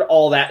stored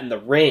all that in the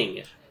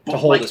ring. To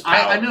hold his power.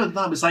 I know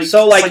that. It's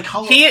like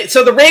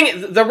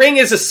the ring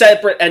is a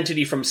separate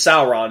entity from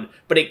Sauron,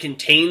 but it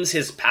contains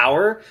his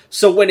power.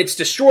 So when it's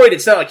destroyed,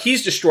 it's not like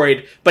he's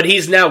destroyed, but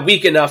he's now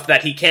weak enough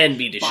that he can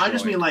be destroyed. But I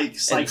just mean like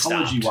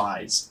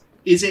psychology-wise.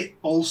 Is it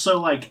also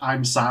like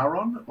I'm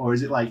Sauron, or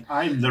is it like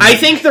I'm the ring? I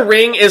think the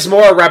ring is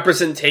more a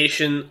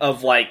representation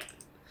of like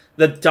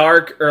the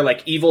dark or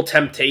like evil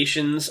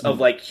temptations of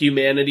like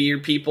humanity or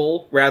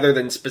people, rather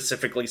than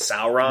specifically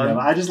Sauron. Yeah,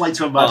 I just like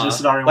to imagine a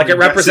scenario like where it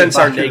represents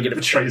our negative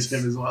betrays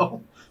him as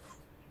well.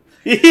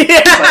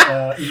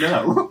 Yeah,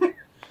 no.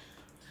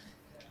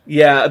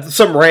 Yeah,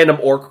 some random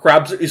orc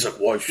grabs it. He's like,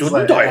 "Why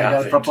shouldn't I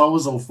have a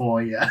proposal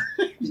for you?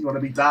 You want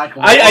to be Dark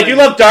Lord?" I do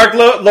love Dark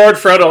Lord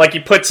Frodo. Like, he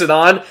puts it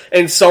on,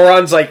 and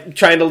Sauron's like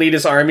trying to lead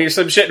his army or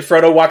some shit, and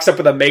Frodo walks up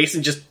with a mace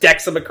and just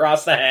decks him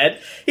across the head.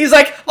 He's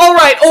like, "All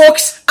right,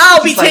 orcs,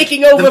 I'll be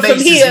taking over from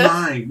here."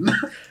 Mine.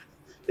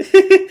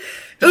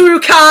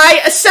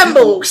 Urukai,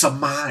 assemble! Orcs are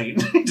mine.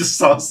 Just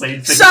start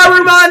saying things.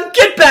 Saruman,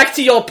 get back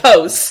to your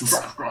posts.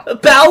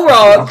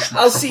 Balrog,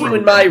 I'll see you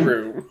in my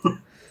room.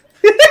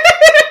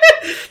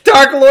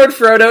 Dark Lord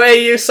Frodo,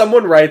 hey,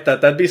 someone write that.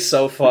 That'd be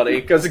so funny.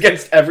 It goes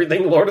against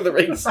everything Lord of the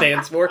Rings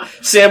stands for.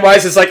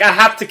 Samwise is like, I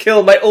have to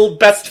kill my old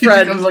best friend.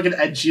 He becomes like an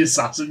edgy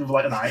assassin with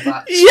like an eye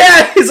patch.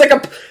 Yeah, he's like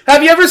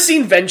Have you ever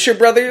seen Venture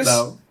Brothers?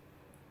 No.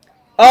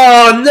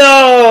 Oh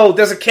no!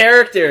 There's a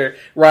character,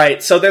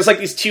 right? So there's like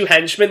these two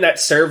henchmen that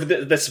serve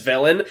this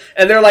villain,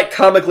 and they're like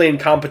comically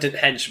incompetent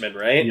henchmen,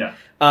 right? Yeah.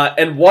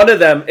 And one of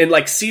them, in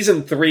like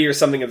season 3 or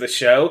something of the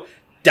show,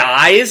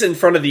 dies in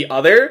front of the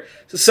other.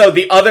 So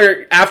the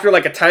other, after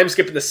like a time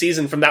skip in the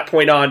season from that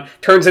point on,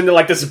 turns into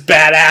like this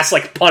badass,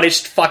 like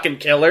punished fucking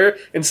killer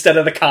instead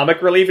of the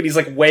comic relief, and he's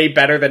like way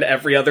better than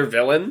every other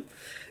villain.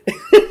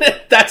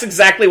 That's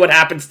exactly what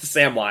happens to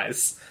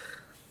Samwise.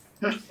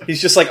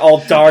 He's just like all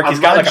dark. He's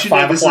got like a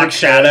 5 o'clock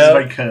shadow.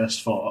 Like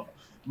cursed for.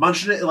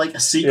 Imagine it like a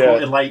sequel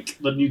in like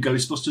the new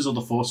Ghostbusters or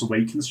the Force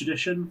Awakens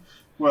tradition,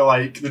 where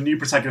like the new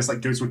protagonist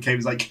like goes to a cave,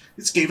 is like,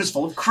 this cave is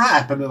full of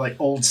crap, and then like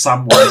old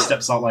Samwise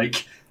steps out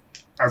like,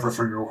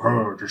 everything you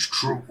heard is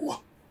true.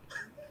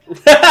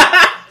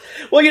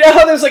 Well, you know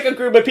how there's like a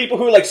group of people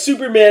who are like,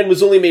 Superman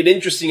was only made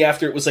interesting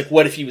after it was like,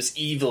 what if he was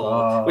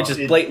evil? Which is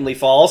blatantly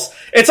false.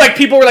 It's like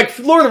people were like,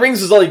 Lord of the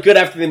Rings was only good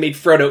after they made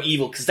Frodo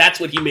evil, because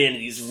that's what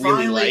humanity's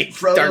really like.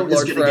 Frodo Dark Lord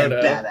is gonna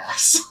Frodo. get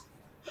badass.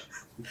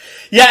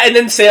 Yeah, and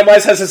then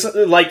Samwise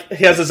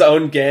has his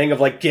own gang of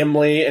like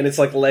Gimli, and it's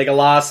like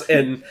Legolas,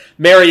 and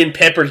Merry and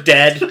Pip are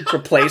dead,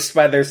 replaced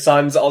by their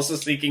sons also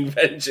seeking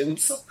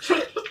vengeance.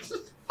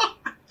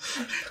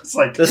 It's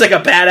like, there's like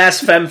a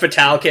badass femme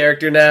fatale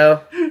character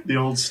now. The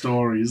old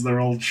stories, they're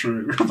all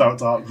true about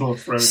Dark Lord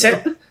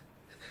Frodo.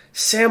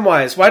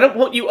 Samwise,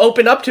 won't you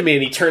open up to me?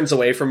 And he turns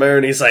away from her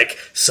and he's like,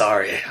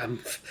 sorry,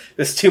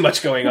 there's too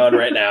much going on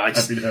right now.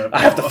 I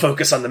have to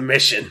focus on the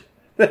mission.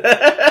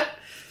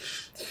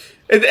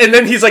 And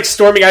then he's like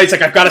storming out. He's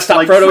like, I've got to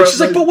stop Frodo. And she's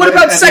like, but what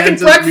about second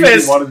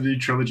breakfast? One of the new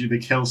trilogy, they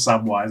kill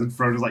Samwise, and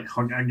Frodo's like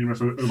hanging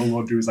with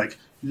Overlord, who's like,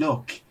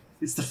 look,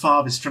 it's the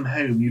farthest from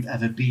home you've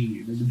ever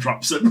been, and then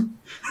drops him.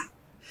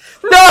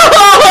 No!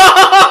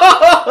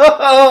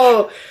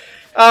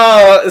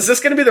 Is this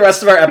going to be the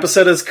rest of our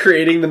episode? Is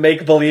creating the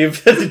make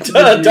believe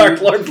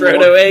Dark Lord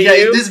Frodo AU?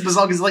 Yeah, this is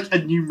bizarre. It's like a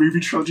new movie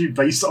trilogy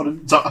based on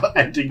an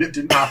ending that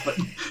didn't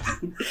happen.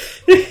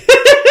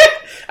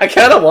 I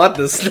kind of want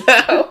this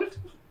now.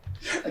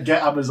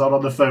 Get Amazon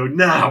on the phone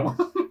now.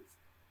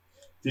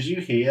 Did you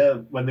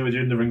hear when they were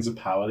doing the Rings of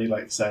Power? They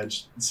said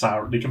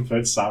they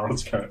compared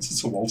Sauron's character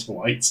to Walter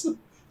White.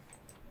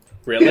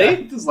 Really? Yeah,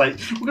 it's like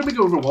we're going to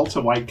go over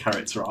Walter White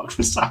character arc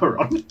for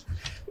Sauron.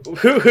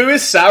 Who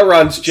is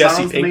Sauron's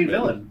Jesse Sauron's the main Pinkman?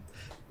 villain.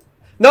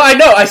 No, I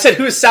know. I said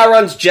who is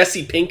Sauron's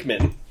Jesse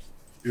Pinkman?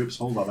 Oops,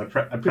 hold on. I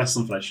pressed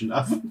something I shouldn't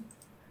have.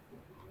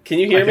 Can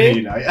you hear me? Hear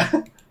you now, yeah.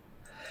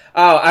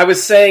 Oh, I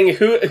was saying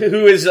who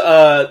is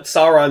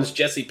Sauron's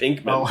Jesse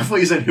Pinkman? Oh, I thought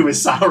you said who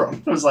is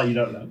Sauron. I was like, you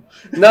don't know.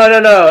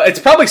 No. It's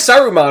probably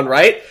Saruman,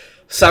 right?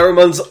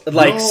 Saruman's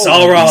like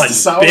Sauron,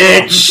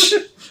 bitch.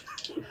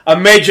 A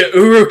major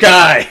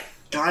Uruk-hai.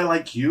 Guy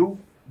like you,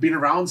 been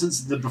around since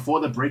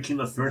before the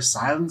breaking of first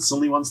silence,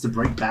 suddenly wants to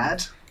break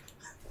bad.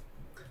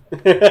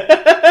 It's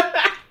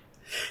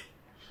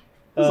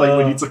like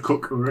we need to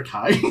cook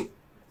Uruk-hai.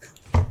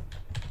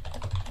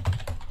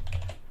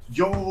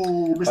 Yo,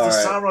 Mr.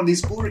 Right. Sauron,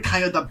 these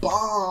Uruk-hai are the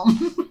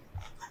bomb!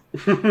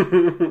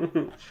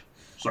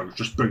 So it's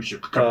just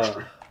basic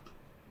chemistry.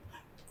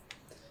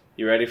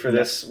 You ready for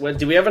this?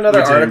 Do we have another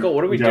article?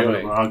 What are we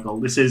doing?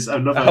 This is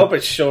another I hope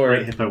it's short.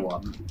 Great Hippo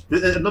one.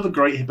 Another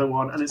Great Hippo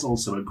one, and it's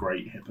also a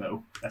Great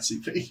Hippo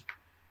SCP.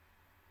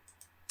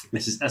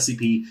 This is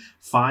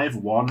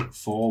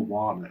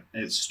SCP-5141.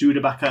 It's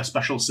Studebaker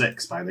Special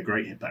 6 by the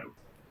Great Hippo.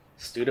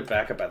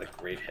 Studebaker by the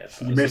Great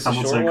Hippo. You made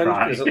someone say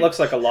cry. Because it looks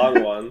like a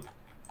long one.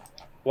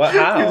 What?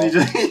 How?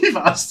 You've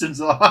asked him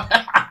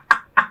to...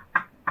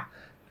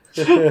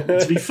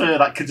 To be fair,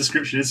 that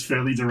description is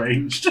fairly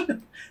deranged.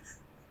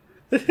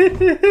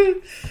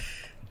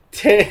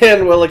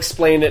 Dan will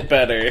explain it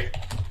better.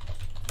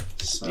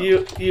 So,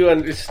 You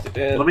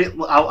understand.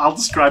 I'll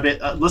describe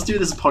it. Let's do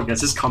this as a podcast.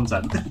 This is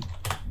content.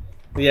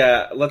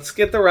 Yeah, let's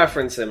get the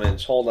reference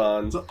image. Hold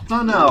on.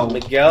 No.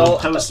 Miguel I'll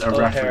post a O'Hara.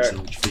 reference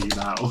image for you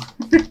now.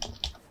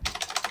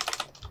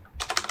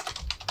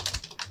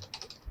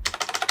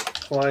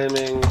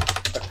 Climbing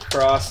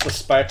across the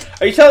spire.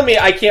 Are you telling me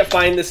I can't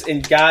find this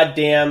in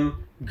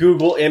goddamn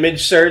Google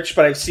image search,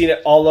 but I've seen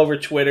it all over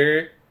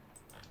Twitter?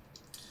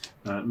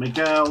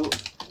 Miguel.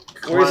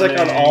 Where he's like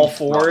on all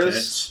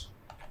fours.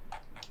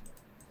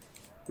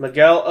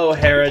 Miguel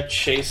O'Hara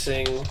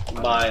chasing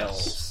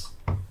Miles.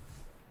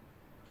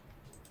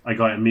 I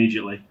got it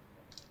immediately.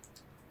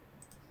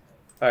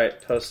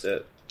 Alright, post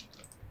it.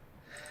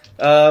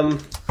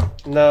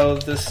 No,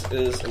 this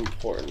is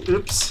important.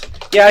 Oops.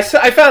 Yeah,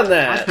 I found I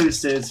that.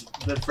 posted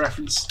the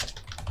reference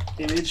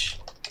image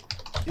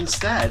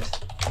instead.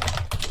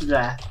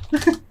 There.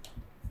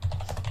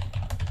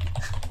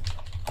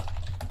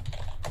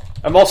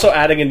 I'm also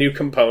adding a new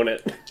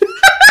component.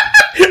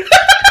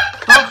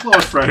 Dark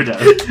Lord Frodo,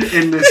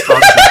 in this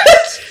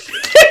context,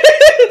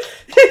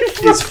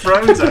 is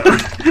Frodo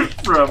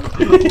from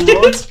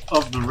Lord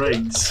of the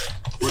Rings.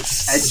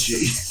 What's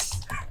edgy?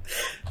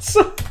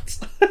 So,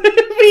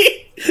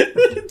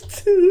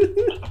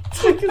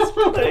 took his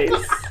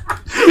place.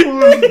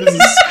 This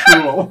is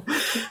cool.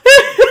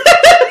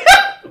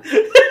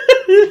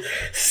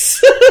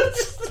 So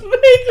just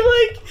make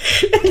like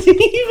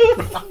an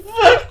evil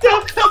fucked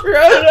up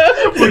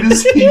Frodo. What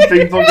is he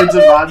big fucking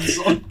demands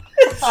on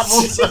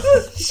Hamilton?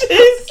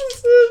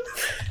 Jesus,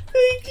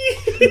 thank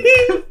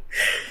you.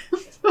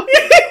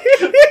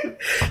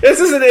 This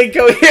is an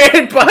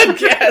incoherent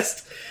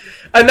podcast.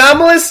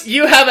 Anomalous,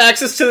 you have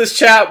access to this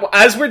chat.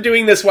 As we're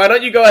doing this, why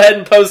don't you go ahead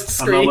and post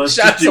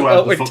screenshots of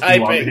what we're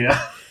typing?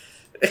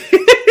 I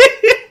think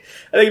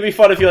it'd be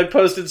fun if you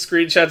posted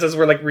screenshots as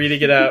we're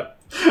reading it out.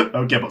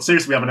 Okay, but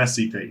seriously, we have an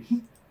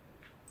SCP.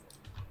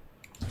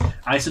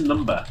 Item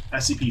number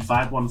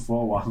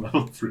SCP-5141,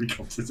 level 3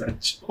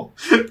 confidential.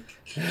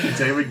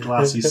 Containment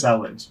class, you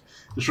sell it.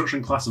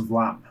 Destruction class of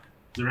lamp.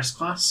 The risk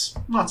class,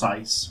 not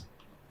ice.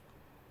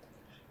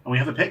 And we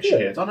have a picture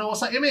here. Don't know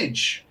what's that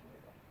image.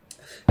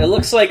 It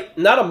looks like,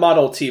 not a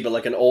Model T,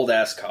 but an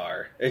old-ass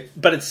car.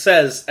 But it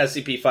says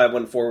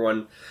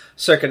SCP-5141,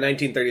 circa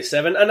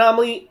 1937.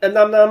 Anomaly,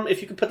 num-num,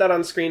 if you could put that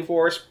on screen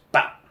for us.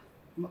 Bow.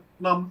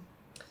 Num.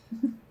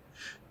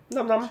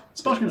 Num-num.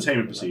 Special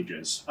containment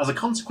procedures. As a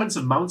consequence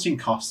of mounting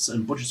costs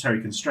and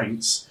budgetary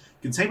constraints,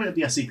 containment of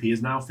the SCP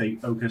is now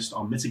focused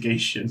on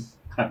mitigation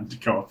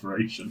and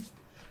cooperation.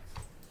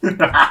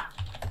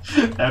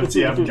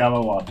 MTF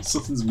Gamma 1,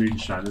 Sutton's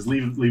Moonshiners.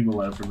 Leave them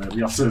alone for a minute.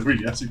 We have to read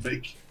the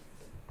SCP.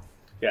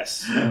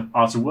 Yes.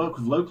 Are to work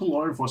with local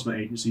law enforcement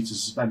agencies to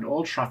suspend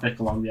all traffic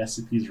along the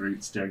SCP's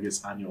routes during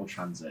its annual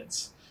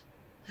transit.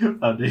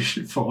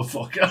 Foundation vehicles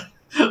are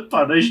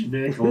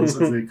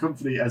to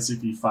accompany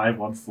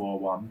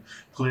SCP-5141,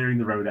 clearing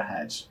the road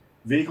ahead.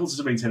 Vehicles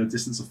are to maintain a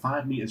distance of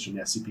 5 meters from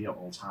the SCP at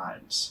all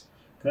times.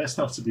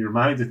 Personnel to be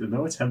reminded that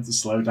no attempt to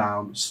slow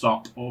down,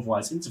 stop, or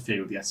otherwise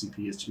interfere with the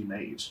SCP is to be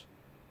made.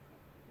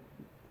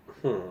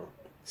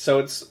 So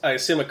it's, I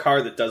assume, a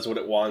car that does what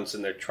it wants,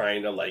 and they're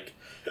trying to, like,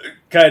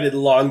 guide it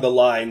along the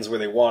lines where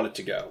they want it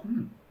to go.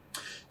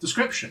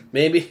 Description.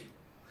 Maybe.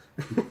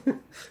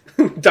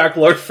 Dark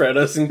Lord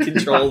Frodo's in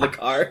control of the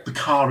car. The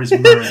car is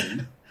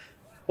mine.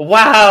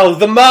 Wow,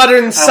 the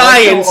modern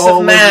science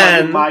of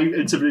man. My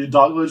intimidated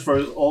Dark Lord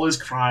for all his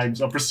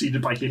crimes are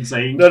preceded by him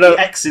saying, No. the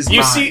X is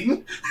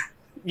mine.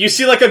 You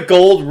see, like, a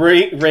gold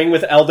ring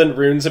with Elden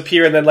runes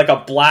appear, and then, like, a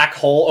black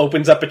hole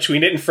opens up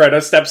between it, and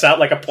Frodo steps out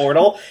like a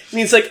portal. And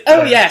he's like,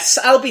 oh, yes,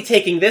 I'll be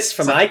taking this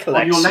for my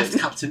collection. On your left,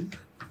 Captain.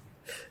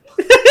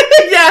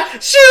 Yeah,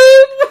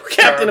 shoot!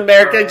 Captain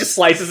America just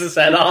slices his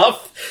head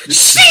off. The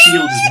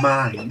shield is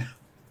mine.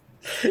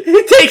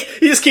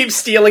 He just keeps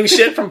stealing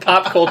shit from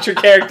pop culture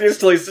characters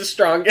till he's the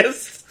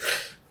strongest.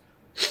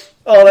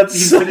 Oh,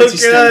 that's so Infinity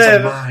Stones are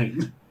good.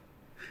 mine.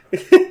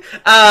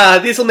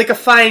 These will make a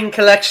fine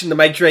collection of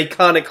my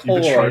draconic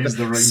horde.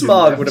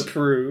 Smog would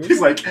approve.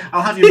 He's like,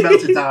 I'll have you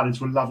melted down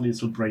into a lovely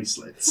little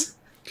bracelet.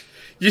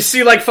 You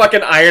see, like,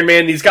 fucking Iron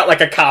Man, he's got,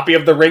 like, a copy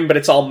of the ring, but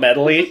it's all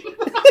metally.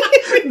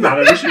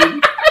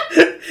 Nanomachine.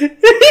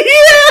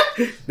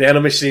 Yeah!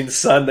 Nanomachine's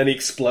son, then he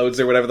explodes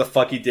or whatever the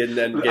fuck he did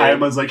in Endgame. Iron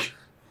Man's like,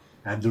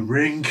 and the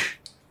ring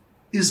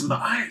is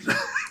mine.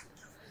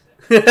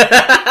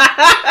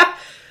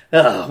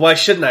 Oh, why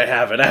shouldn't I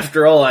have it?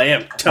 After all, I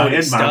am Tony Iron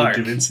Man Stark.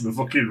 would give in to the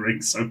fucking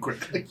ring so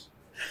quickly.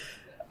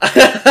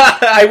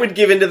 I would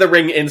give into the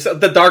ring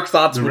the Dark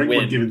Thoughts The would ring win.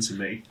 would give in to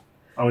me.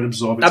 I would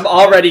absorb it. I'm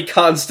already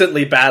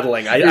constantly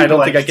battling. I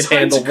don't think I can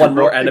handle one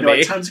more enemy.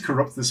 Like, time to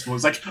corrupt this one.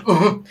 It's like,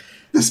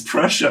 this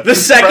pressure. The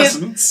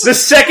second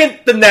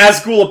the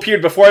Nazgul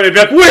appeared before, they'd be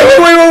like,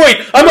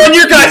 wait, I'm on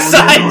your guys'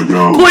 side!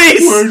 No.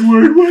 Please!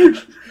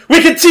 Wait.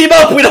 We can team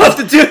up, we don't have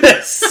to do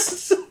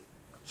this!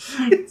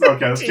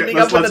 Okay, let's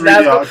read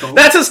the article.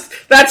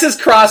 That's his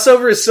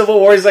crossover, his Civil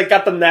War. He's like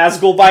got the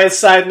Nazgul by his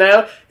side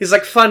now. He's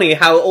like, funny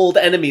how old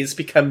enemies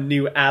become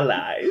new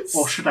allies.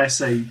 Or should I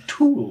say,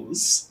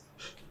 tools?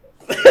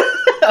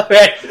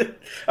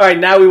 Alright,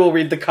 now we will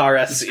read the car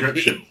SCP.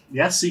 Description. The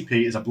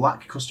SCP is a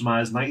black,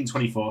 customised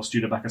 1924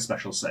 Studebaker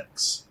Special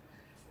 6.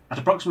 At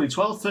approximately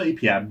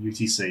 12:30pm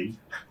UTC,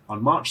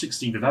 on March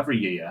 16th of every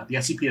year, the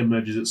SCP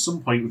emerges at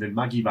some point within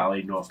Maggie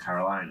Valley, North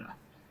Carolina.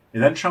 It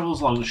then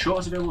travels along the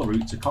shortest available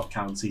route to Cobb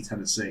County,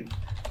 Tennessee.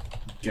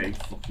 Gay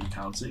fucking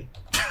county.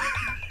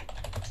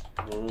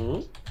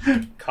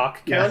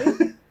 Cock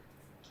County?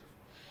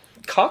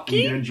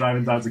 Cocky? You're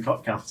driving down to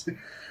Cobb County.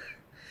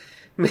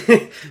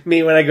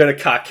 Me when I go to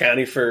Cock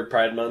County for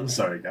Pride Month.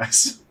 Sorry,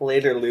 guys.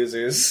 Later,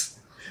 losers.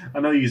 I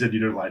know you said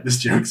you don't like this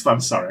jokes, but I'm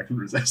sorry, I couldn't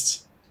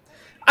resist.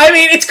 I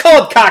mean, it's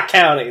called Cock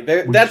County.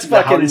 That's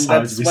fucking...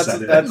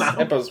 That's now.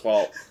 Hippo's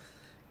fault.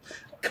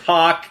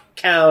 Cock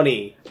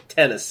County,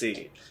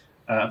 Tennessee.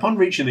 Upon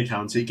reaching the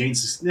county, it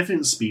gains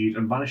significant speed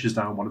and vanishes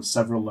down one of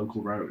several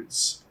local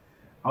roads.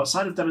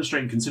 Outside of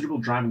demonstrating considerable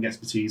driving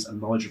expertise and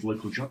knowledge of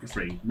local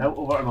geography, no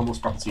other anomalous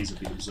properties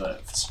have been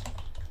observed.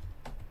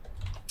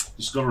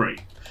 Discovery.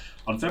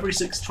 On February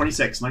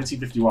 26,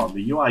 1951,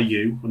 the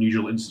UIU,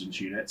 Unusual Incident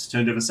Unit,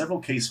 turned over several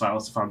case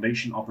files to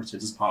Foundation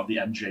operatives as part of the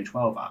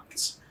MJ-12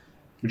 Act.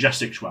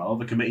 Majestic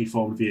 12, a committee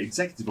formed via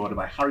executive order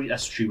by Harry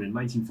S. Truman in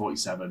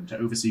 1947 to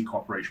oversee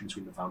cooperation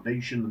between the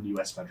Foundation and the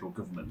US federal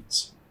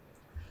government.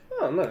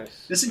 Oh,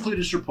 nice. This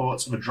included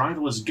reports of a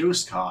driverless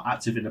ghost car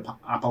active in the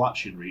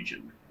Appalachian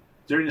region.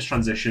 During this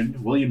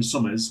transition, William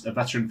Summers, a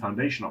veteran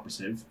Foundation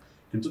operative,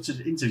 conducted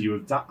an interview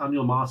with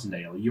Daniel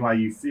Martindale, a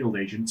UIU field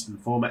agent and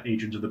former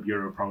agent of the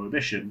Bureau of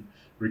Prohibition,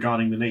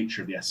 regarding the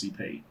nature of the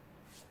SCP.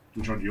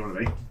 Which one do you want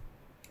to be?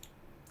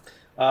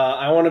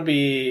 I want to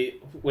be...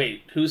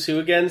 Wait, who's who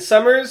again?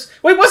 Summers?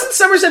 Wait, wasn't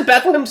Summers in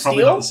Bethlehem Steel?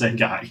 Probably not the same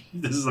guy.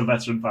 This is a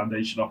veteran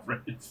Foundation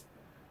operative.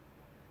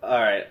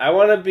 Alright, I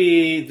want to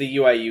be the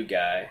UIU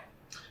guy.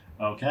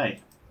 Okay.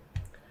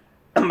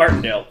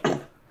 Martindale.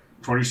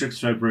 26th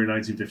February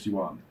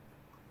 1951.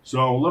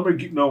 So, let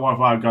me know if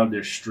I got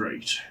this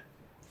straight.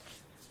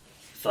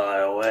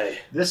 Fire away.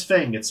 This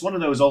thing, it's one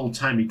of those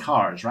old-timey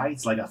cars, right?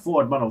 It's like a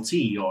Ford Model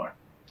T, or...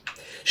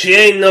 She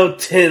ain't no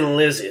Tin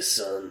Lizzie,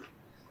 son.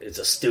 It's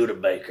a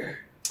Studebaker.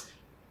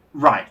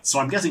 Right, so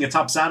I'm guessing it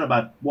tops out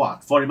about,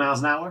 40 miles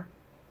an hour?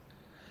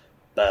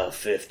 About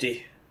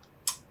 50.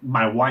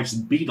 My wife's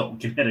Beetle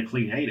can hit a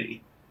clean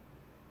 80.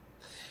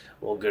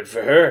 Well, good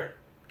for her.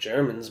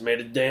 Germans made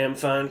a damn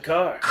fine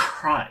car.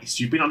 Christ,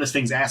 you've been on this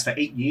thing's ass for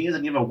 8 years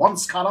and you never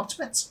once caught up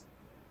to it?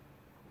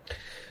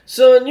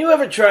 Son, you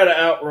ever try to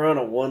outrun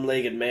a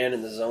one-legged man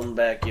in his own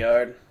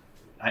backyard?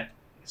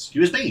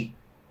 Excuse me?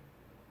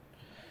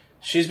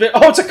 She's been...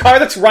 Oh, it's a car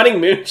that's running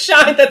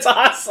moonshine? That's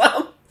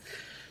awesome!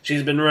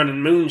 She's been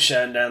running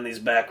moonshine down these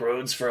back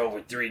roads for over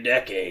 3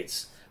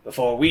 decades.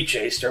 Before we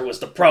chased her, it was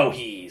the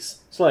Prohees,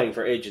 slang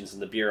for agents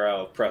in the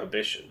Bureau of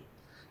Prohibition.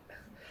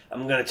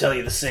 I'm gonna tell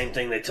you the same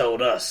thing they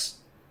told us.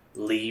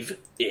 Leave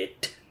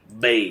it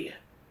be.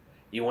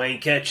 You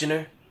ain't catching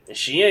her, and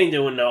she ain't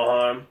doing no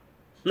harm.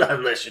 Not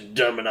unless you're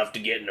dumb enough to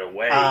get in her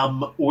way.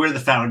 We're the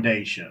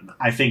Foundation.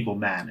 I think we'll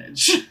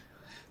manage.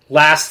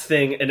 Last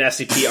thing an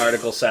SCP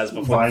article says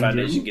before the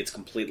Foundation gets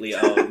completely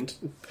owned.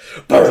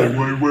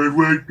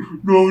 Wait.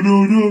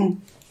 No.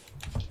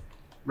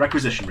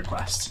 Requisition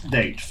request.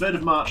 Date, 3rd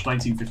of March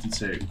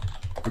 1952.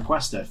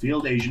 Requester,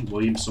 Field Agent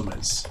William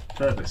Summers.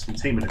 Purpose,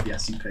 containment of the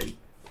SCP.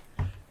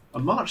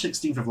 On March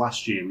 16th of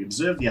last year, we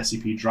observed the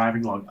SCP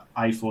driving along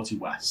I-40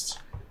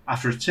 West.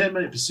 After a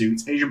 10-minute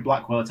pursuit, Agent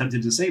Blackwell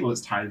attempted to disable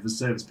its tire with a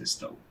service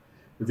pistol.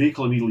 The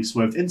vehicle immediately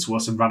swerved into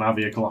us and ran our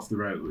vehicle off the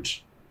road.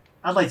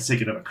 I'd like to take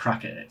another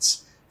crack at it.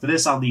 For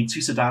this, I'll need 2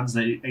 sedans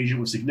and an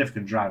agent with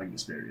significant driving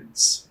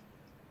experience.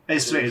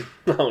 Estimated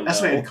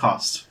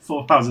cost,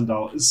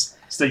 $4,000.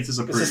 Status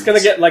approved. Is this going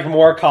to get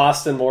more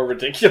cost and more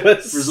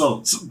ridiculous?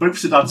 Results. Both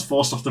sedans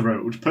forced off the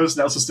road.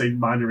 Personnel sustained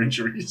minor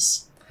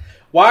injuries.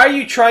 Why are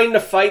you trying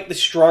to fight the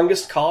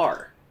strongest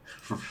car?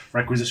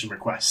 Requisition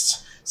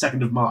request.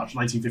 2nd of March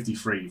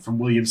 1953 from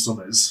William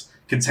Summers.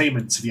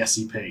 Containment to the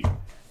SCP.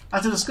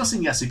 After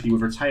discussing the SCP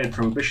with retired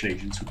Prohibition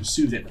agents who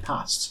pursued it in the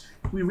past,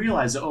 we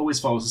realised it always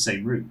follows the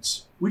same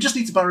route. We just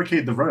need to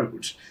barricade the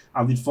road.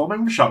 I'll need 4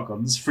 men with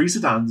shotguns, 3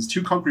 sedans,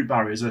 2 concrete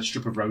barriers, and a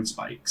strip of road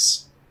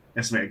spikes.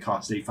 Estimated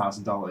cost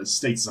 $8,000.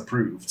 Status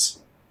approved.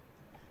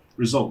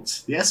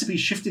 Result. The SCP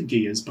shifted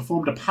gears,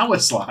 performed a power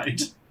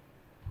slide.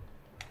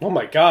 Oh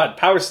my god,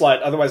 power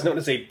slide, otherwise known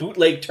as a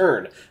bootleg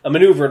turn, a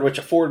maneuver in which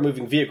a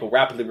forward-moving vehicle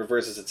rapidly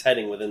reverses its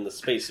heading within the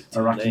space of 2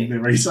 Iraqi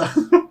narrator.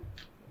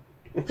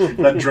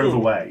 Then drove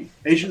away.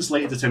 Agents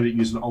later determined it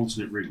used an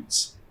alternate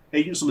route.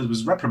 Agent Summers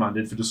was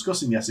reprimanded for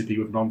discussing the SCP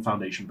with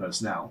non-Foundation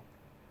personnel.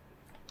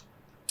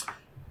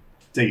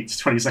 Date,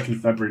 22nd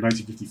of February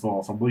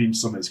 1954, from William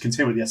Summers,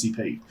 containment of the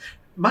SCP.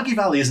 Maggie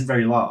Valley isn't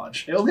very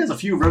large. It only has a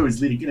few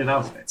roads leading in and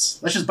out of it.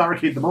 Let's just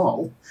barricade them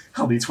all.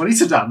 I'll need 20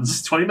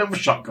 sedans, 20 men with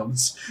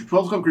shotguns,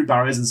 12 concrete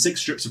barriers, and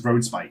 6 strips of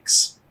road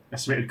spikes.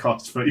 Estimated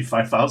cost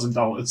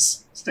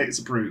 $35,000. Status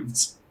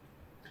approved.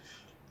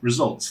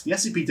 Result. The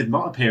SCP did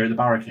not appear at the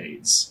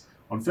barricades.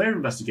 On further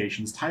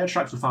investigations, tyre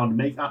tracks were found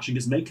matching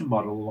its make and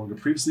model along a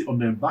previously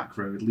unknown back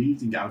road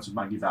leading out of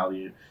Maggie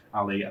Valley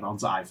Alley and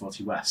onto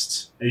I-40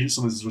 West. Agent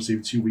Summers has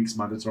received 2 weeks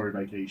mandatory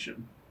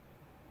vacation.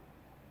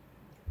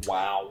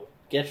 Wow.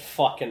 Get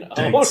fucking owned.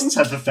 Date,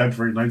 10th of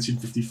February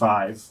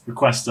 1955.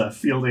 Requester,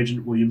 Field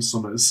Agent William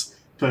Summers.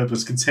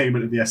 Purpose,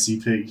 containment of the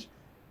SCP.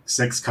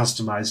 6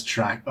 customized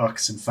track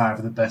UCs and 5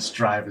 of the best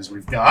drivers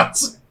we've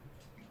got.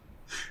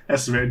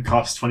 Estimated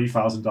cost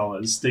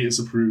 $20,000. Status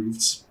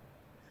approved.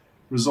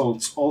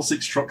 Result, all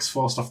 6 trucks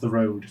forced off the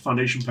road.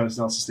 Foundation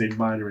personnel sustained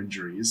minor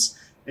injuries.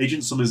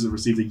 Agent Summers has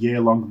received a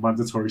year-long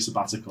mandatory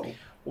sabbatical.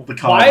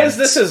 Why is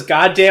this his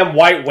goddamn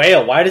white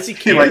whale? Why does he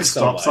care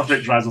so much? After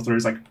it drives off the road,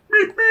 he's like,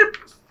 beep, beep.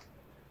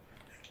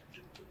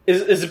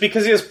 Is it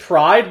because he has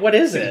pride? What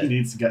is it? He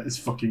needs to get this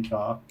fucking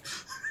car.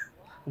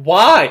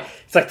 Why?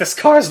 It's like, this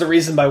car is the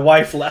reason my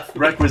wife left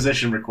me.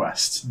 Requisition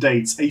request.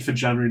 Date, 8th of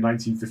January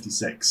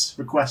 1956.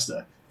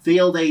 Requester,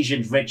 Field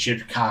Agent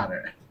Richard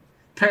Carter.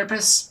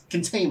 Purpose,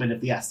 containment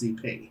of the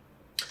SCP.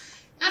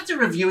 After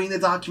reviewing the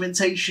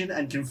documentation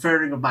and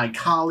conferring with my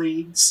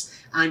colleagues,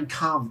 I'm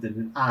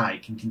confident that I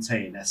can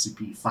contain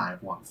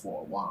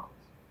SCP-5141.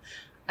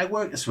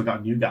 We got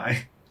a new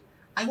guy.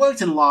 I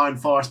worked in law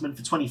enforcement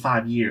for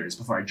 25 years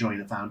before I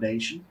joined the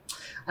Foundation.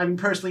 I've been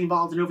personally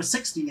involved in over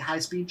 60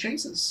 high-speed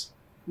chases.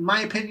 In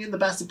my opinion, the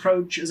best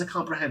approach is a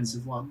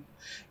comprehensive one.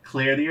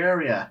 Clear the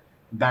area.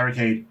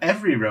 Barricade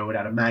every road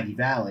out of Maggie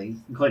Valley,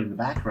 including the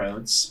back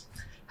roads.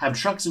 Have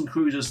trucks and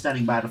cruisers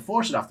standing by to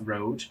force it off the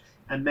road,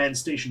 and men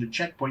stationed at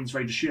checkpoints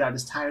ready to shoot out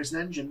his tires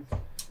and engine.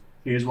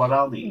 Here's what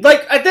I'll need.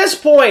 Like, at this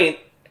point,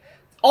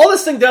 all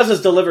this thing does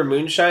is deliver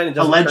moonshine. It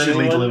doesn't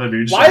allegedly deliver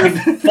moonshine. Why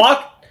the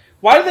fuck?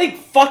 Why do they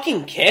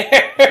fucking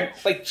care?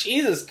 Like,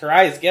 Jesus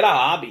Christ, get a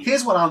hobby.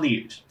 Here's what I'll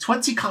need.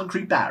 20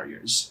 concrete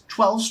barriers,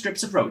 12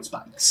 strips of road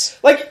spikes.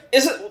 Like,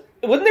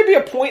 wouldn't there be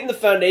a point in the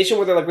Foundation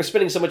where they're like, we're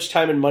spending so much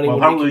time and money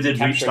when we did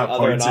reach that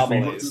other point anomalies? if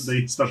we looked at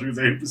the special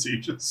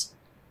procedures.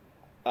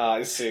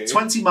 I see.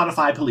 20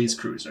 modified police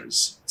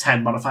cruisers,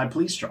 10 modified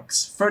police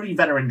trucks, 30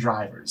 veteran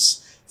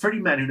drivers, 30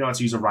 men who know how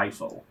to use a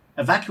rifle.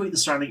 Evacuate the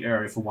surrounding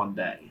area for 1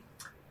 day.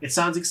 It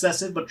sounds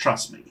excessive, but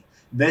trust me,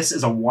 this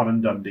is a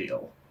one-and-done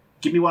deal.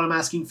 Give me what I'm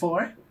asking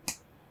for,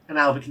 and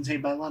I'll have it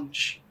contained by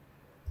lunch.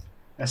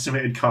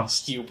 Estimated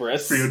cost,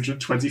 hubris.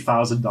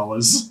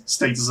 $320,000.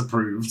 Status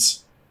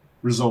approved.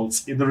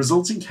 Results. In the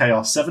resulting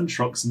chaos, 7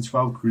 trucks and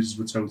 12 cruisers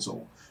were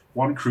total.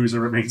 1 cruiser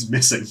remains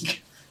missing.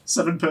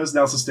 7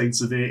 personnel sustained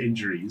severe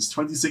injuries,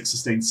 26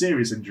 sustained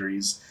serious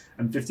injuries,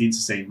 and 15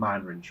 sustained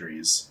minor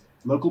injuries.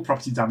 Local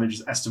property damage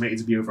is estimated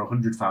to be over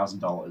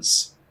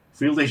 $100,000.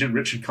 Field Agent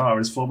Richard Carr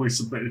has formally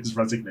submitted his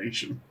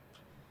resignation.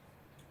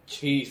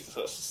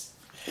 Jesus.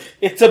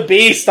 It's a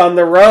beast on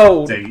the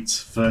road. Date,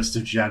 1st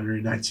of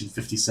January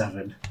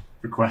 1957.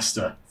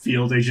 Requester,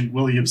 Field Agent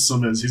William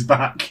Summers, who's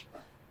back.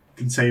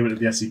 Containment of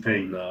the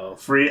SCP. No.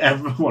 3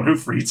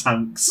 M103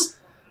 tanks.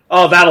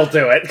 Oh, that'll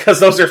do it, because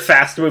those are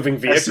fast-moving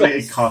vehicles.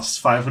 Estimated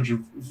cost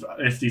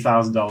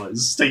 $550,000.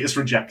 Status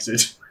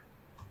rejected.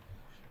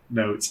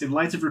 Note, in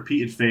light of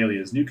repeated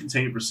failures, new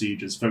containment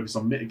procedures focused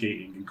on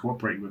mitigating and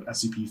cooperating with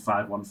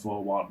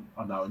SCP-5141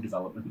 are now in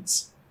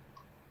development.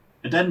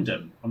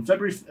 Addendum. On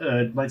February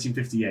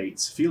 1958,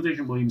 Field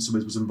Agent William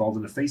Summers was involved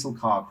in a fatal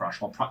car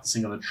crash while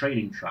practicing on a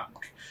training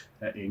track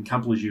in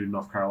Camp Lejeune,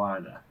 North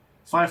Carolina.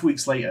 5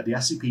 weeks later, the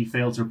SCP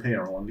failed to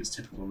appear along its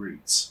typical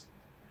routes.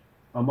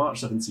 On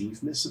March 17th,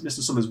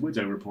 Mr. Summers'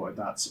 widow reported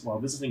that, while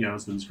visiting her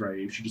husband's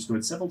grave, she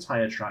discovered several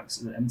tyre tracks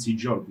and an empty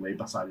jug laid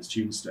beside his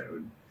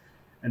tombstone.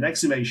 An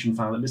exhumation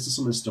found that Mr.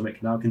 Summers'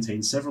 stomach now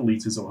contained several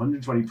litres of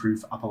 120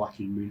 proof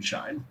Appalachian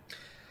moonshine.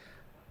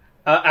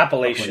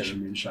 Appalachian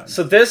moonshine.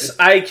 So this,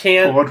 I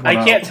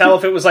can't tell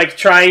if it was like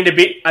trying to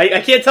be... I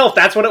can't tell if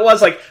that's what it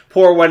was, like,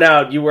 pour one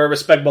out, you were a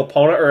respectable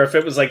opponent, or if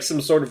it was like some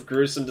sort of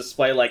gruesome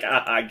display, like,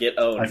 get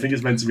owned. I think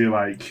it's meant to be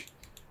like,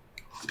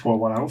 pour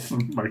one out for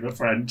my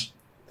friend.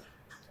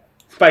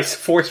 By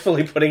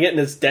forcefully putting it in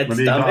his dead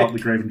Maybe stomach. he got out the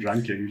grave and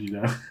drank it, you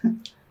know.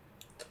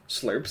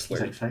 Slurp, He's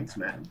slurp. like, thanks,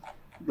 man.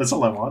 That's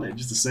all I wanted,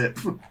 just a sip.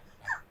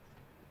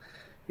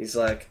 He's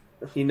like,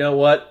 you know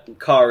what?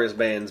 Car is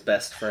man's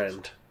best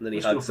friend. And then he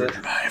hugs it.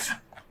 Drive.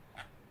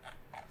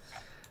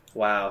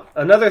 Wow.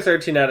 Another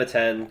 13 out of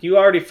 10. You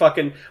already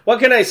fucking... What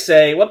can I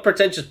say? What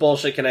pretentious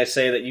bullshit can I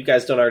say that you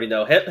guys don't already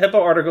know?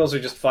 Hippo articles are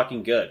just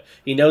fucking good.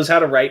 He knows how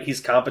to write. He's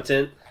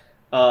competent.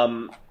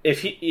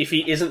 If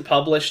he isn't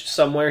published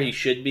somewhere, he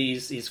should be.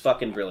 He's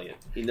fucking brilliant.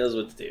 He knows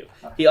what to do.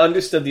 He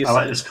understood the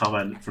assignment. I like this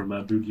comment from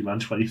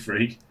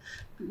Boogeyman23.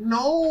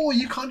 No,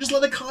 you can't just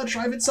let a car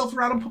drive itself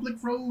around on public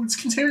roads.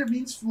 Containment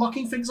means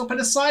locking things up in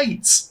a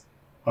site.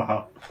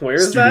 Haha. Where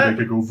is that?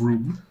 Big old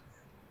room.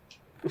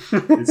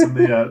 It's in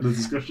the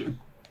discussion.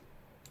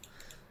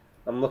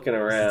 I'm looking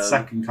around. It's the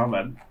second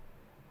comment.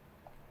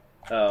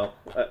 Oh,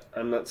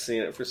 I'm not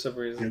seeing it for some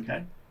reason. You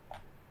okay?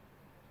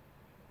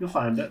 You'll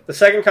find it. The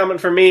second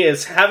comment for me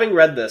is, having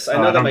read this, I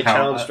know that my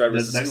challenge driver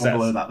is a There's success.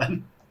 one below that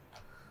then.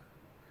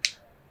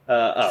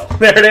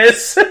 There it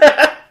is.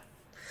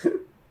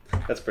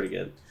 That's pretty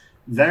good.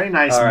 Very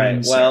nice. All right,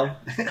 meme, well,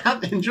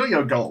 enjoy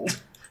your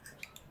gold.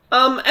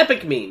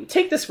 Epic meme.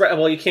 Take this.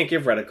 Well, you can't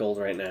give Reddit gold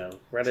right now.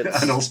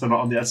 Reddit's And also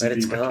not on the SCP.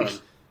 Reddit's gone.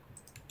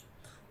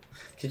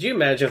 Could you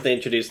imagine if they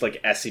introduced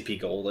like SCP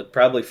gold? It'd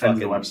probably End the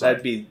fucking. website.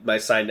 That'd be my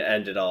sign to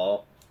end it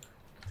all.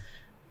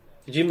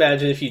 Could you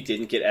imagine if you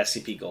didn't get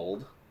SCP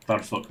gold?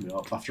 That'd fuck me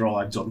up after all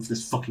I've done for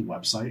this fucking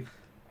website.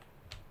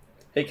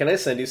 Hey, can I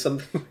send you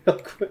something real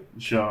quick?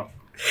 Sure.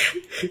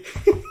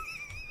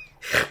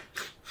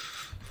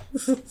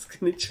 This is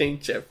gonna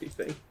change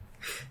everything.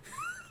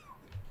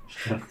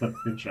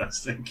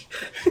 Interesting.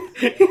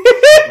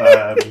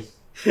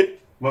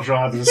 Not sure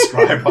how to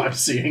describe what I'm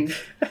seeing.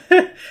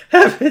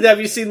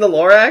 Have you seen the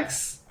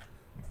Lorax?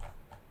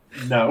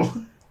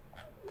 No.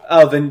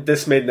 Oh, then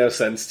this made no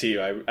sense to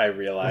you, I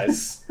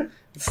realize.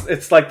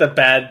 It's like the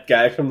bad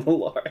guy from the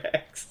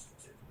Lorax.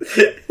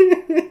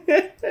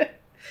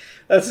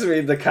 Let's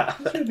read the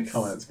comments. Let's read the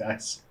comments,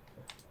 guys.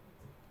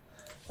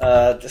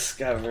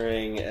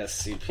 Discovering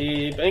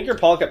SCP. Banker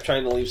Paul kept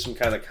trying to leave some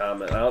kind of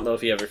comment. I don't know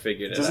if he ever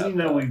figured it out. Doesn't he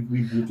know we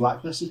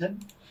blacklisted him?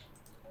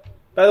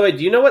 By the way,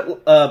 do you know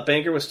what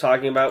Banker was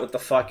talking about with the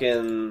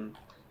fucking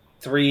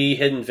 3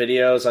 hidden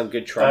videos on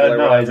Good Trouble or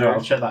No, whatever?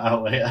 I'll check that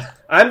out later.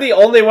 I'm the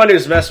only one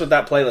who's messed with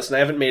that playlist, and I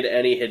haven't made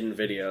any hidden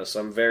videos, so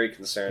I'm very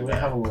concerned. Let me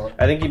have a look.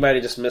 I think you might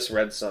have just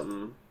misread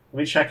something. Let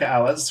me check it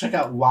out. Let's check it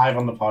out live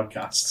on the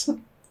podcast.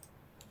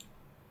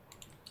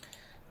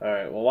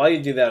 Alright, well, while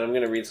you do that, I'm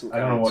going to read some I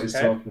comments. don't know what he's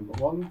okay? talking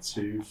about. 1,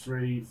 2,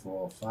 3,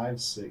 4,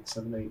 5, 6,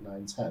 7, 8,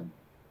 9, 10.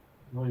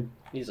 No,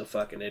 He's a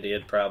fucking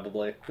idiot,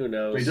 probably. Who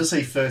knows? but he does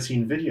say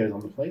 13 videos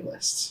on the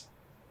playlist.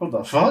 What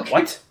the fuck?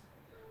 What?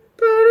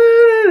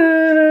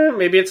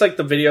 Maybe it's like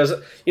the videos...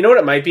 You know what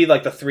it might be?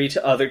 Like the 3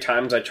 other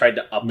times I tried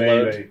to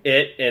upload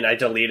it, and I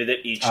deleted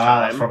it each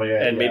time. That's probably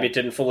it, and maybe yeah. it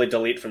didn't fully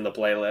delete from the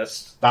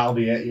playlist. That'll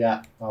be it,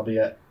 yeah. That'll be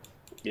it.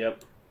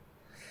 Yep.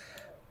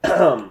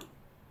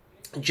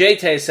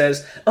 JT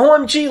says,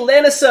 OMG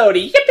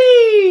Lanisodi,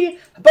 yippee!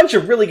 A bunch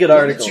of really good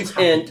articles.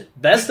 And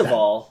best of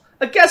all,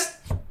 a guest...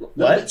 What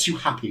What? makes you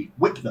happy?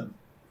 Whip them.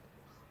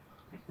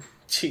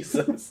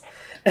 Jesus.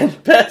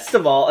 And best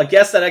of all, a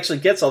guest that actually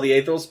gets all the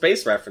Aetherial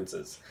Space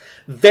references.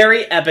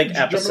 Very epic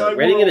episode.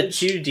 Rating it a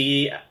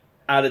 2D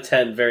out of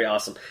 10. Very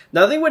awesome.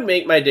 Nothing would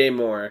make my day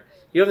more.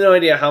 You have no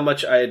idea how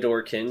much I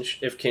adore Kinch.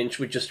 If Kinch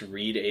would just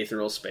read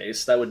Aetherial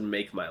Space, that would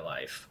make my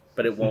life.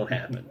 But it won't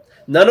happen.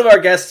 None of our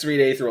guests read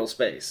Aetherial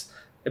Space.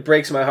 It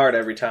breaks my heart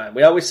every time.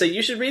 We always say,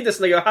 you should read this,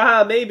 and they go,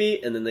 haha,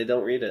 maybe, and then they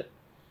don't read it.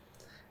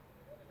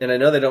 And I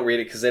know they don't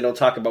read it because they don't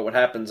talk about what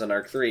happens in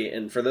Arc 3,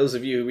 and for those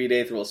of you who read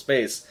Aetherial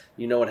Space,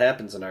 you know what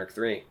happens in Arc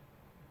 3.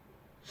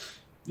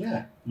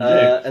 Yeah. You do.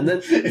 And then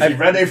if you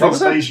read Aetherial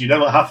Space, you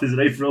know what happens in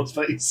Aetherial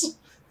Space.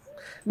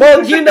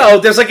 Well, you know,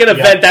 there's like an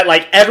event that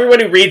like everyone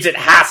who reads it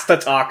has to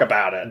talk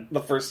about it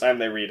the first time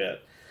they read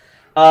it.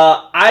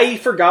 I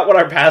forgot what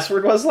our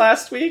password was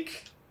last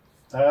week.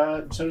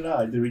 So did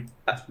I. Did we?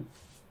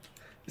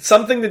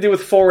 Something to do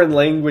with foreign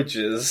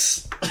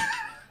languages.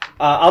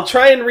 I'll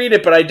try and read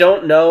it, but I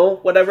don't know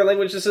whatever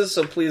language this is,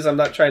 so please, I'm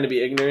not trying to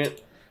be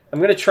ignorant. I'm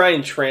going to try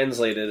and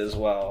translate it as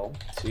well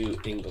to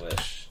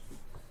English.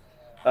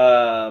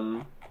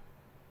 Hang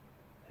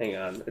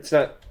on. It's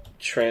not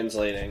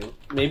translating.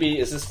 Maybe,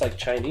 is this like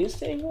Chinese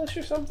to English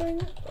or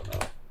something? I don't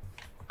know.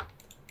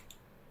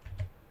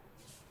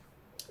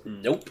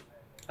 Nope.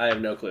 I have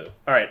no clue.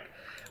 Alright.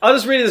 I'll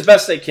just read it as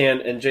best I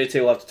can, and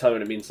JT will have to tell me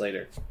what it means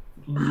later.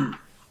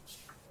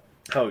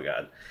 Oh,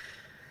 God.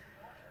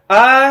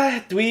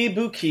 Dwi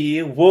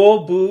buki wo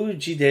bu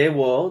jide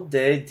wo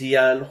de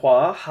dian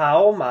hua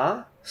hao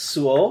ma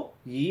suo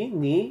yi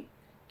ni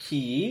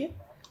ki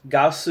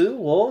gasu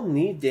wo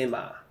ni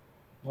dema.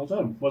 Well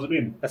done. What does it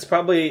mean? That's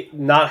probably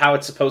not how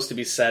it's supposed to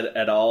be said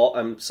at all.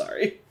 I'm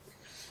sorry.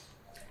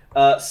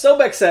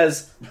 Sobek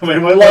says, Wait,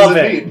 what does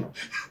it mean?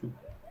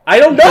 I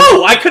don't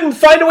know! I couldn't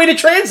find a way to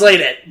translate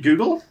it!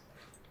 Google?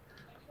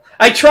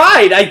 I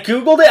tried! I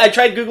googled it. I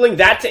tried googling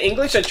that to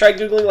English. I tried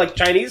googling like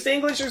Chinese to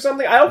English or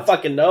something. I don't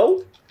fucking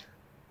know.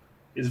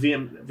 It's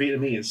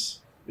Vietnamese,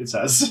 it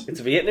says.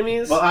 It's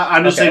Vietnamese? Well,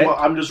 I'm just saying,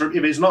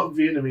 if it's not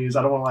Vietnamese,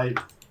 I don't want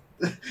to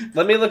like...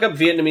 Let me look up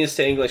Vietnamese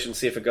to English and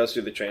see if it goes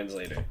through the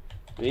translator.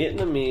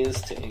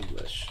 Vietnamese to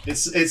English. It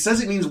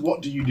says it means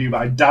what do you do,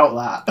 but I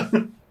doubt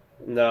that.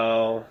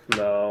 No.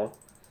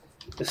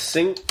 This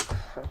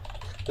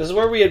is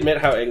where we admit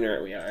how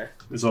ignorant we are.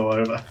 It's all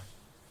over.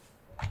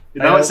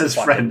 Now it says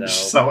French,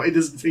 so he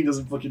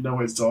doesn't fucking know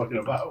what it's talking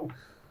about.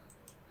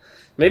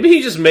 Maybe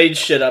he just made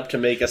shit up to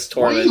make us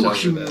torment over Why are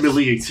you this.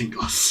 humiliating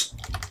us?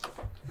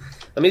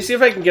 Let me see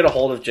if I can get a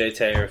hold of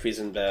JT or if he's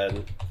in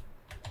bed.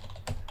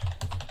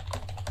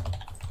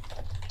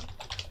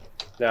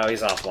 No,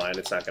 he's offline.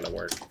 It's not going to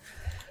work.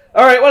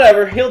 Alright,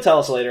 whatever. He'll tell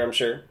us later, I'm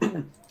sure.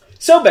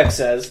 Sobek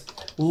says,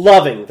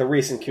 loving the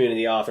recent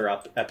community author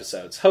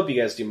episodes. Hope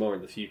you guys do more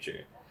in the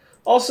future.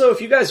 Also, if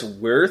you guys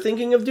were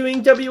thinking of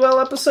doing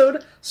WL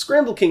episode,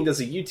 Scramble King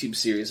does a YouTube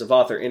series of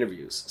author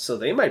interviews, so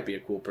they might be a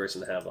cool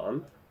person to have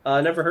on.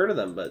 Never heard of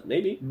them, but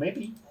maybe.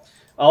 Maybe.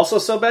 Also,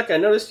 Sobek, I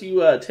noticed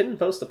you didn't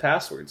post the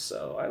password,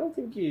 so I don't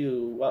think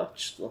you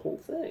watched the whole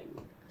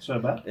thing. So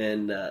bad.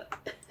 And,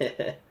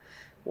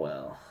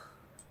 well,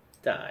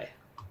 die.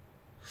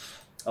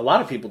 A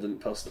lot of people didn't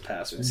post the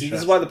password. See,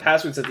 this is why the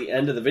password's at the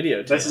end of the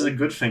video, too. This is a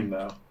good thing,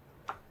 though.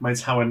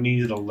 Mine's how I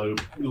needed a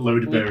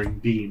load-bearing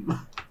beam.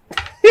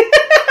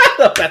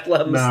 The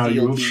Bethlehem now Steel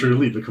you will beam.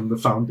 truly become the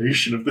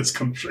foundation of this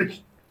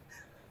country.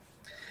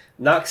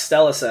 Nox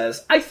Stella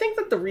says, I think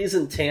that the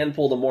reason Tan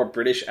pulled a more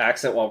British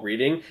accent while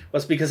reading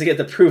was because he had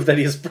to prove that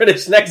he is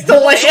British next to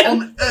What Lan.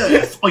 on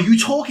earth are you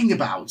talking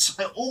about?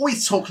 I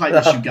always talk like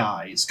this, you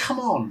guys. Come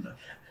on.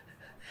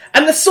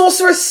 And the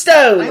Sorcerer's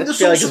Stone! I'm the I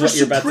feel like is Sorcerer what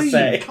you're about to Supreme.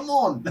 say. Come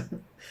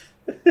on.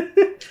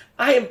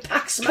 I am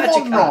Pax Come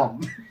on,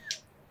 Magica.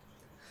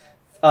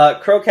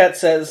 Ron. Crocat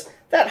says,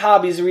 that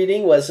hobby's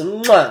reading was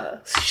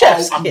mwah,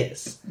 chef's I'm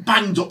kiss.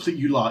 banged up that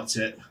you liked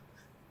it.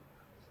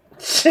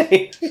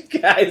 You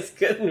guys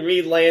couldn't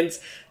read Lan's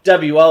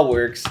WL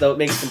works, though it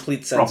makes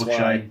complete sense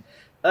Proper why. shame.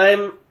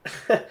 I'm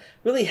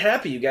really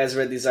happy you guys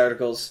read these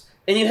articles.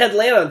 And you had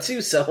Lan on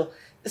too, so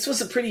this was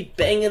a pretty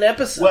banging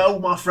episode. Well,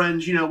 my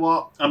friend, you know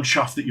what? I'm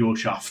chuffed that you're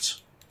chuffed.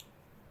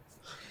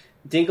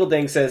 Dinkle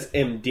Ding says,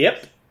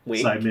 dip.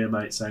 Wink. Same here,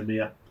 mate. Same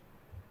here.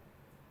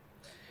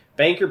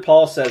 Banker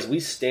Paul says, we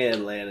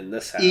stand Lan in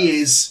this house. He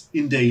is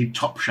indeed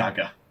top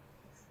shagger.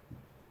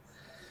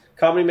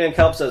 Comedy Man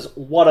Kelp says,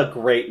 what a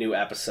great new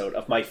episode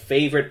of my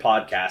favorite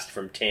podcast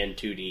from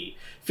Tan2D,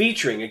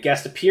 featuring a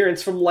guest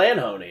appearance from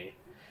Lanhoney.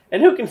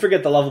 And who can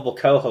forget the lovable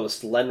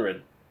co-host,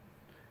 Lenrid?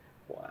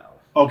 Wow.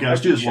 Okay,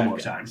 let's do this one more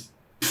time.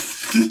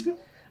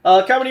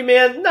 Comedy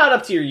Man, not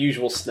up to your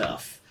usual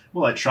stuff.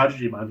 More like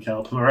tragedy, man,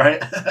 Kelp,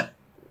 alright?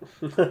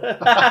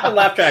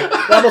 Laugh track.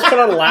 I almost put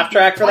on a laugh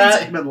track for that.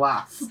 Take him and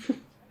laugh.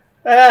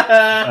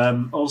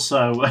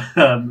 Also,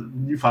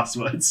 new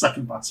passwords,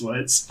 second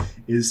passwords,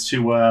 is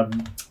to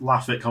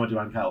laugh at Comedy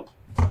Man Kelp.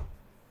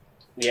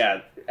 Yeah,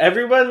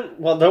 everyone.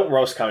 Well, don't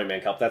roast Comedy Man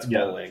Kelp. That's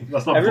bullying.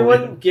 That's not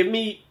everyone,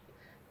 bullying.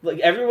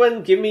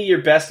 Everyone, give me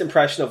your best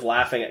impression of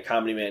laughing at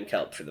Comedy Man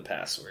Kelp for the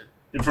password.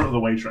 In front of the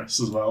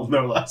waitress as well,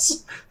 no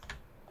less.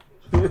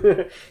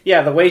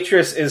 Yeah, the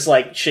waitress is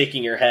like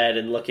shaking her head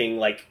and looking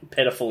like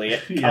pitifully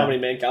at Comedy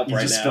Man Kelp You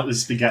right just now. spilled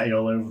his spaghetti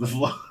all over the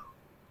floor.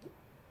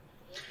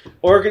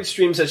 Oregon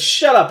Stream says,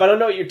 shut up, I don't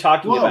know what you're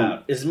talking Whoa.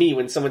 about. Is me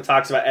when someone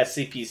talks about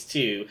SCPs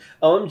too.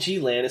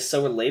 OMG, Lan is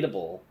so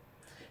relatable.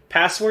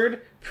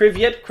 Password,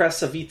 Privyet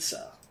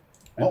Krasavica.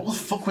 What the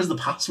fuck was the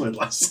password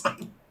last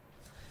time?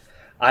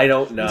 I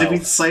don't know. Did we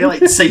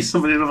say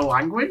something in another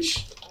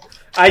language?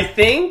 I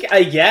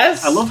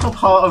guess. I love how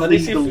part of Let me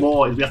the see if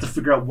law is we have to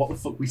figure out what the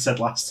fuck we said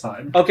last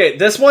time. Okay,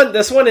 this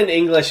one in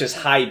English is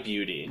high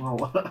beauty.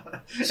 Well,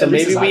 So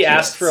maybe we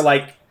asked for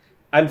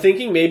I'm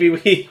thinking maybe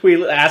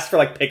we ask for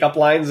like pickup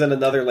lines in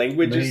another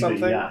language or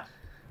something. Yeah.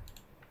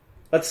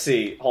 Let's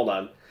see. Hold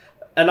on.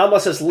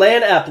 Anomalous says,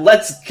 LAN app,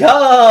 let's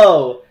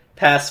go!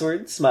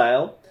 Password,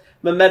 smile.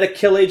 Mameta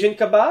kill agent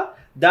ka ba?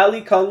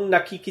 Dali kong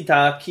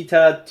nakikita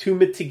kita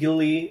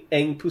tumitigili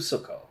ang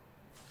puso ko.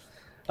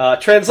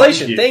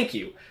 Translation, thank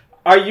you.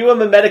 Are you a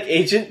memetic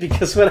agent?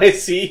 Because when I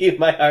see you,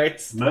 my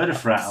heart's... Murder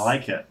threat, I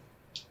like it.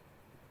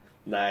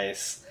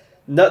 Nice.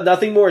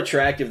 Nothing more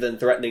attractive than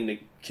threatening to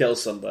kill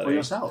somebody. Or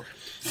yourself.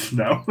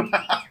 No.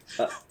 I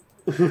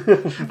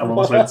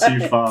almost went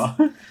too far.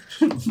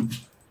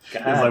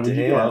 God like, damn.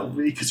 You help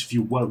me? Because if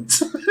you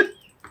won't,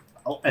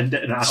 I'll end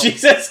it now.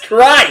 Jesus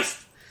Christ!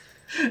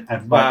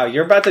 And wow,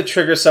 you're about to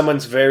trigger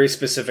someone's very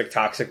specific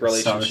toxic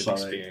relationship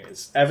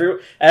experience.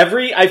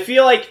 I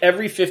feel like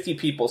every 50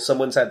 people,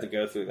 someone's had to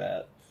go through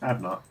that. I've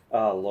not.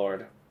 Oh,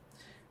 Lord.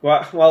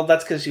 Well,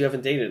 that's because you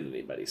haven't dated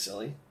anybody,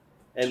 silly.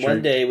 And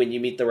one day, when you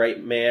meet the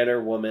right man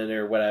or woman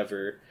or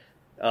whatever,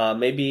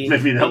 maybe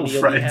they'll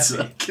threaten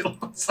to kill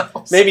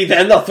themselves. Maybe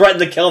then they'll threaten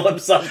to kill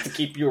themselves to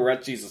keep you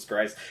around. Jesus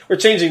Christ. We're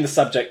changing the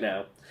subject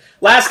now.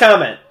 Last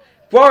comment.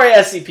 Guare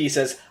SCP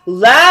says,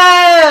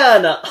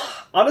 LAN!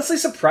 Honestly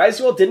surprised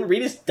you all didn't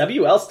read his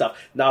WL stuff.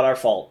 Not our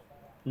fault.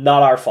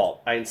 Not our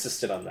fault. I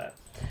insisted on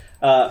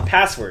that.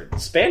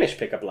 Password. Spanish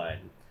pickup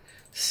line.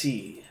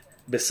 Si,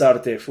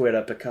 besarte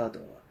fuera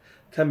pecado.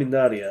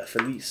 Caminaria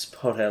feliz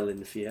por el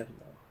infierno.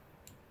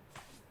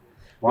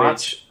 What?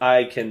 Which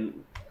I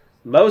can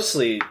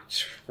mostly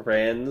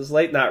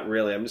translate. Not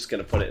really. I'm just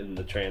going to put it in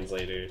the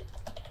translator.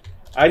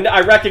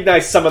 I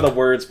recognize some of the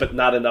words, but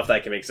not enough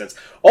that can make sense.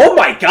 Oh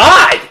my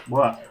god!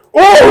 What?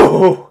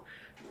 Oh!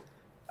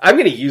 I'm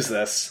going to use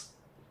this.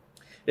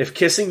 If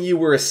kissing you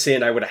were a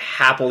sin, I would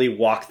happily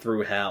walk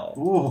through hell.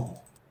 Ooh.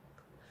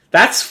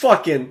 That's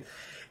fucking...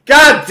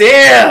 God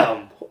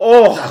damn!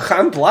 Oh,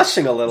 I'm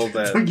blushing a little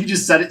bit. You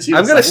just said it to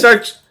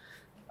yourself.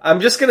 I'm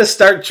just gonna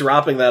start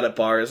dropping that at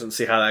bars and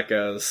see how that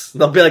goes.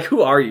 They'll be like,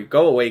 "Who are you?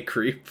 Go away,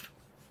 creep."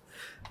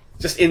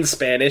 Just in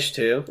Spanish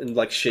too, in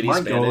like shitty My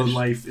Spanish. goal in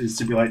life is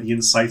to be like the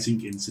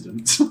inciting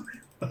incident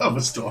of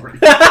a story.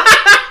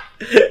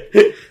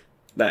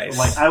 Nice.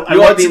 Like, I you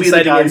want are the to be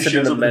inciting guy who incident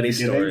shows of up many at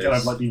the beginning stories. and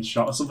I've like been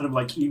shot or something. I'm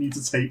like, you need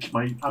to take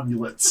my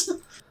amulet.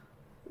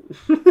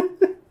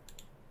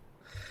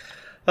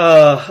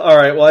 All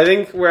right. Well, I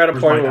think we're at a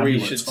Where's point my where we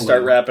amulet? should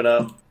start wrapping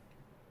up.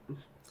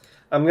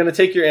 I'm gonna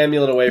take your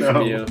amulet away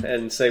from you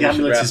and say The we should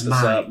amulet wrap is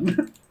this mine.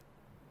 up.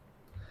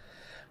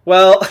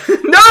 Well,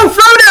 no,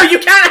 Frodo! You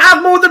can't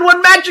have more than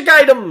one magic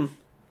item!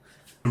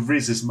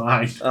 Riz is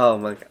mine. Oh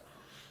my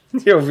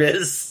god. Your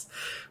Riz.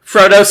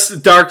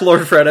 Dark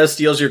Lord Frodo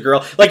steals your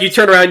girl. Like, you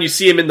turn around, you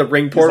see him in the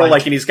ring portal,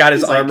 and he's got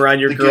his arm around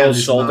your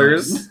girl's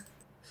shoulders.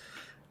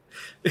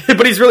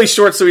 But he's really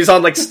short, so he's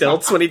on, like,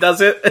 stilts when he does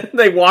it. And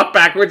they walk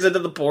backwards into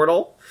the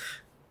portal.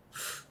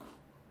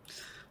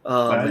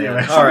 Oh, man.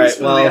 Anyway, Alright,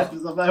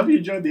 well... I hope you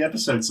enjoyed the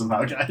episode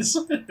somehow, guys.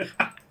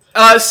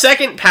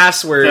 Second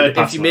password,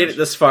 if you made it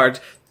this far...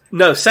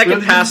 No,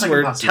 second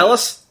password, tell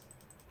us...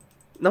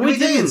 No, we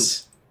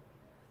didn't.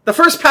 The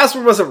first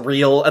password wasn't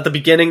real at the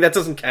beginning, that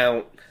doesn't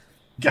count.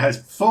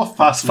 Guys, fourth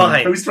password.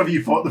 Fine. Most of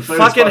you thought the first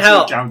Fucking password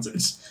hell.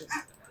 counted.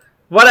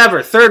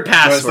 Whatever, third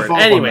password. No,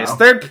 Anyways,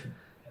 third...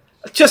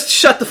 Just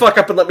shut the fuck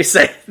up and let me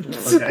say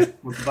it. Okay,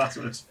 what's the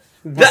password?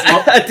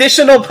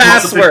 Additional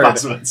password.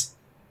 What's the fifth password?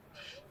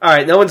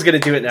 Alright, no one's gonna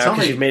do it now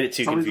because you've made it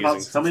too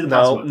confusing. Tell me the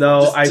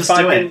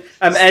password.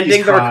 I'm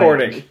ending the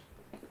recording.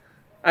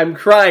 I'm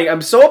crying.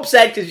 I'm so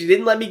upset because you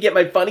didn't let me get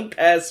my funny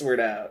password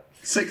out.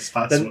 Sixth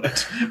password.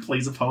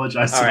 Please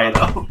apologize to Alright.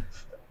 Rado.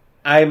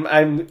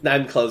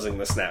 I'm closing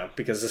this now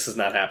because this is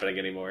not happening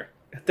anymore.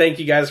 Thank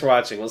you guys for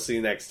watching. We'll see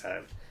you next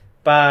time.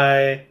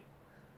 Bye.